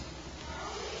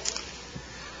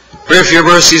 Pray for your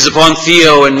mercies upon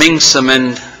Theo and Mingsum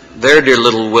and their dear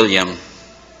little William.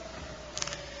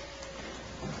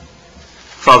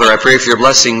 Father, I pray for your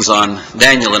blessings on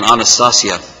Daniel and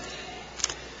Anastasia,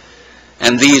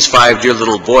 and these 5 dear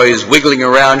little boys wiggling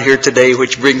around here today,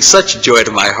 which brings such joy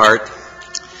to my heart.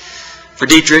 For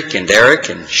Dietrich and Eric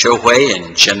and Shohui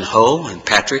and Chen Ho and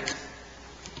Patrick.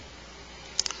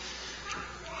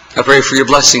 I pray for your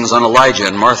blessings on Elijah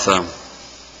and Martha.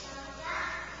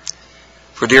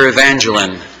 For dear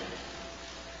Evangeline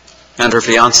and her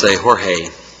fiancé, Jorge.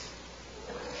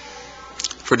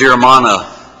 For dear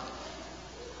Amana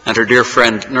and her dear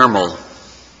friend, Nirmal.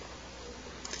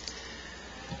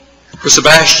 For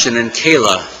Sebastian and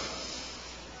Kayla,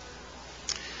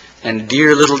 and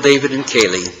dear little David and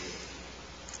Kaylee.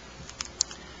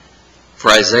 For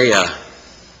Isaiah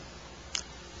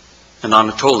and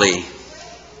Anatoly,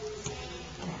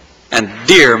 and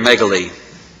dear Megali.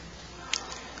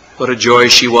 What a joy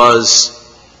she was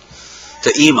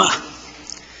to Ema,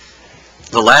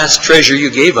 the last treasure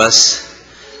you gave us,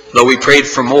 though we prayed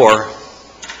for more.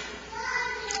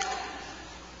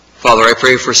 Father, I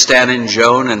pray for Stan and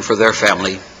Joan and for their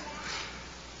family.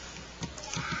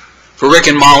 For Rick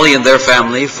and Molly and their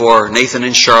family, for Nathan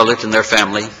and Charlotte and their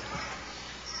family.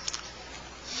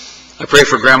 I pray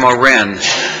for Grandma Wren,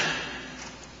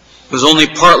 who's only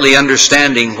partly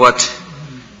understanding what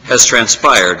has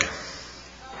transpired.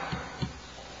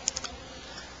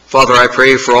 Father, I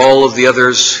pray for all of the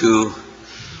others who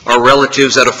are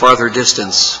relatives at a farther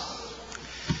distance,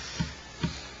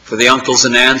 for the uncles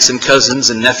and aunts and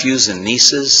cousins and nephews and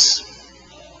nieces.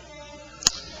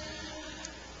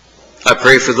 I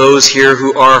pray for those here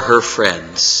who are her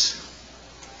friends,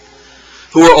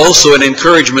 who are also an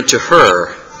encouragement to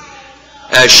her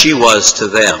as she was to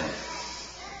them.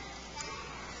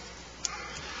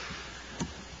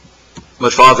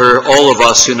 But Father, all of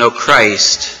us who know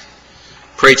Christ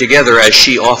pray together as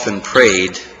she often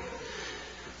prayed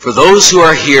for those who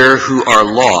are here who are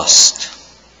lost,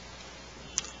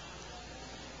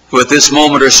 who at this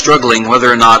moment are struggling whether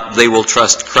or not they will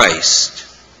trust Christ.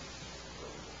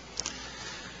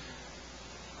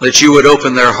 That you would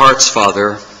open their hearts,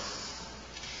 Father,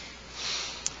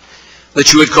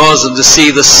 that you would cause them to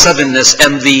see the suddenness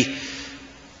and the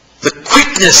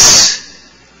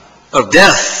quickness of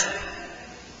death.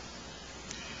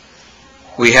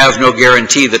 We have no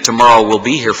guarantee that tomorrow will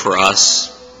be here for us.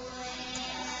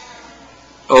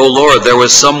 Oh Lord, there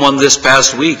was someone this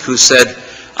past week who said,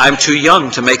 I'm too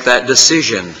young to make that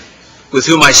decision, with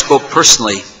whom I spoke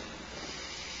personally.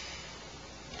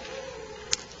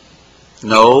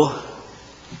 No,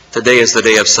 today is the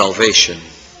day of salvation.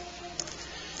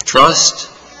 Trust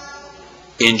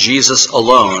in Jesus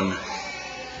alone,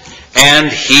 and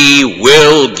He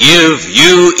will give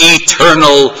you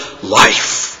eternal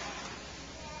life.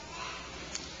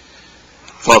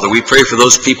 Father, we pray for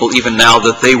those people even now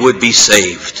that they would be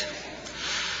saved.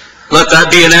 Let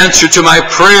that be an answer to my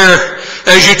prayer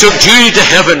as you took Judy to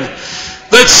heaven,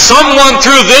 that someone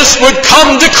through this would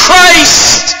come to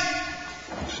Christ.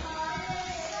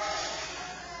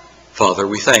 Father,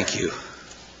 we thank you.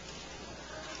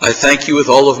 I thank you with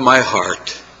all of my heart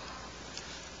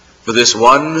for this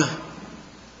one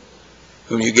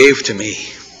whom you gave to me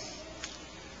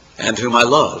and whom I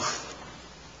love,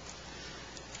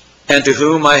 and to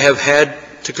whom I have had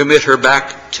to commit her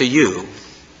back to you.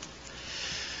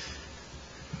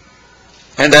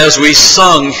 And as we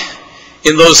sung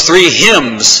in those 3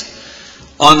 hymns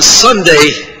on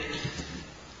Sunday,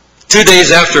 2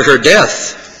 days after her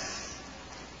death,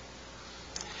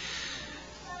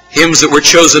 hymns that were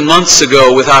chosen months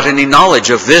ago without any knowledge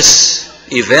of this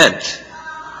event,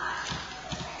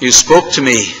 you spoke to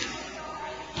me.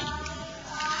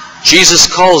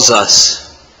 Jesus calls us.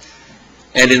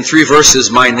 And in 3 verses,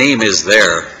 my name is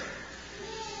there.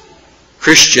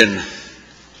 Christian,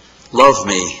 love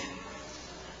me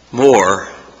more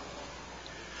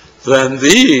than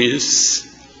these.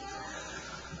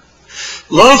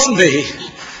 Love me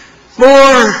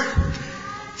more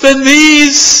than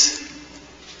these.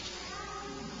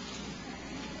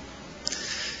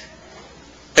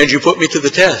 And you put me to the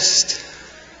test.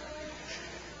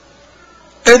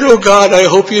 And oh God, I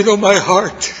hope you know my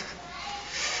heart.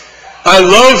 I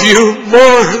love you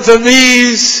more than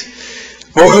these,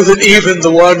 more than even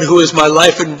the one who is my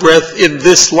life and breath in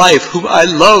this life, whom I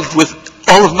loved with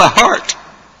all of my heart.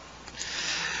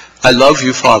 I love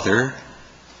you, Father.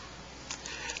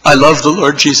 I love the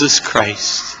Lord Jesus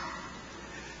Christ.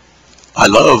 I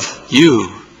love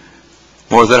you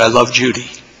more than I love Judy.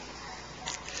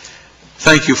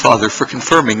 Thank you, Father, for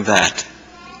confirming that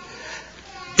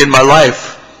in my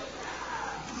life,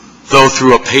 though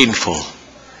through a painful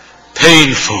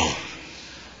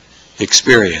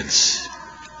experience.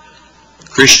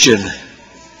 Christian,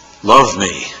 love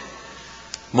me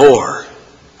more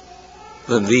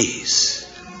than these.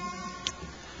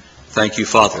 Thank you,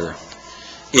 Father,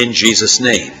 in Jesus'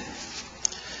 name.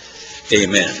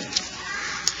 Amen.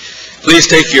 Please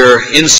take your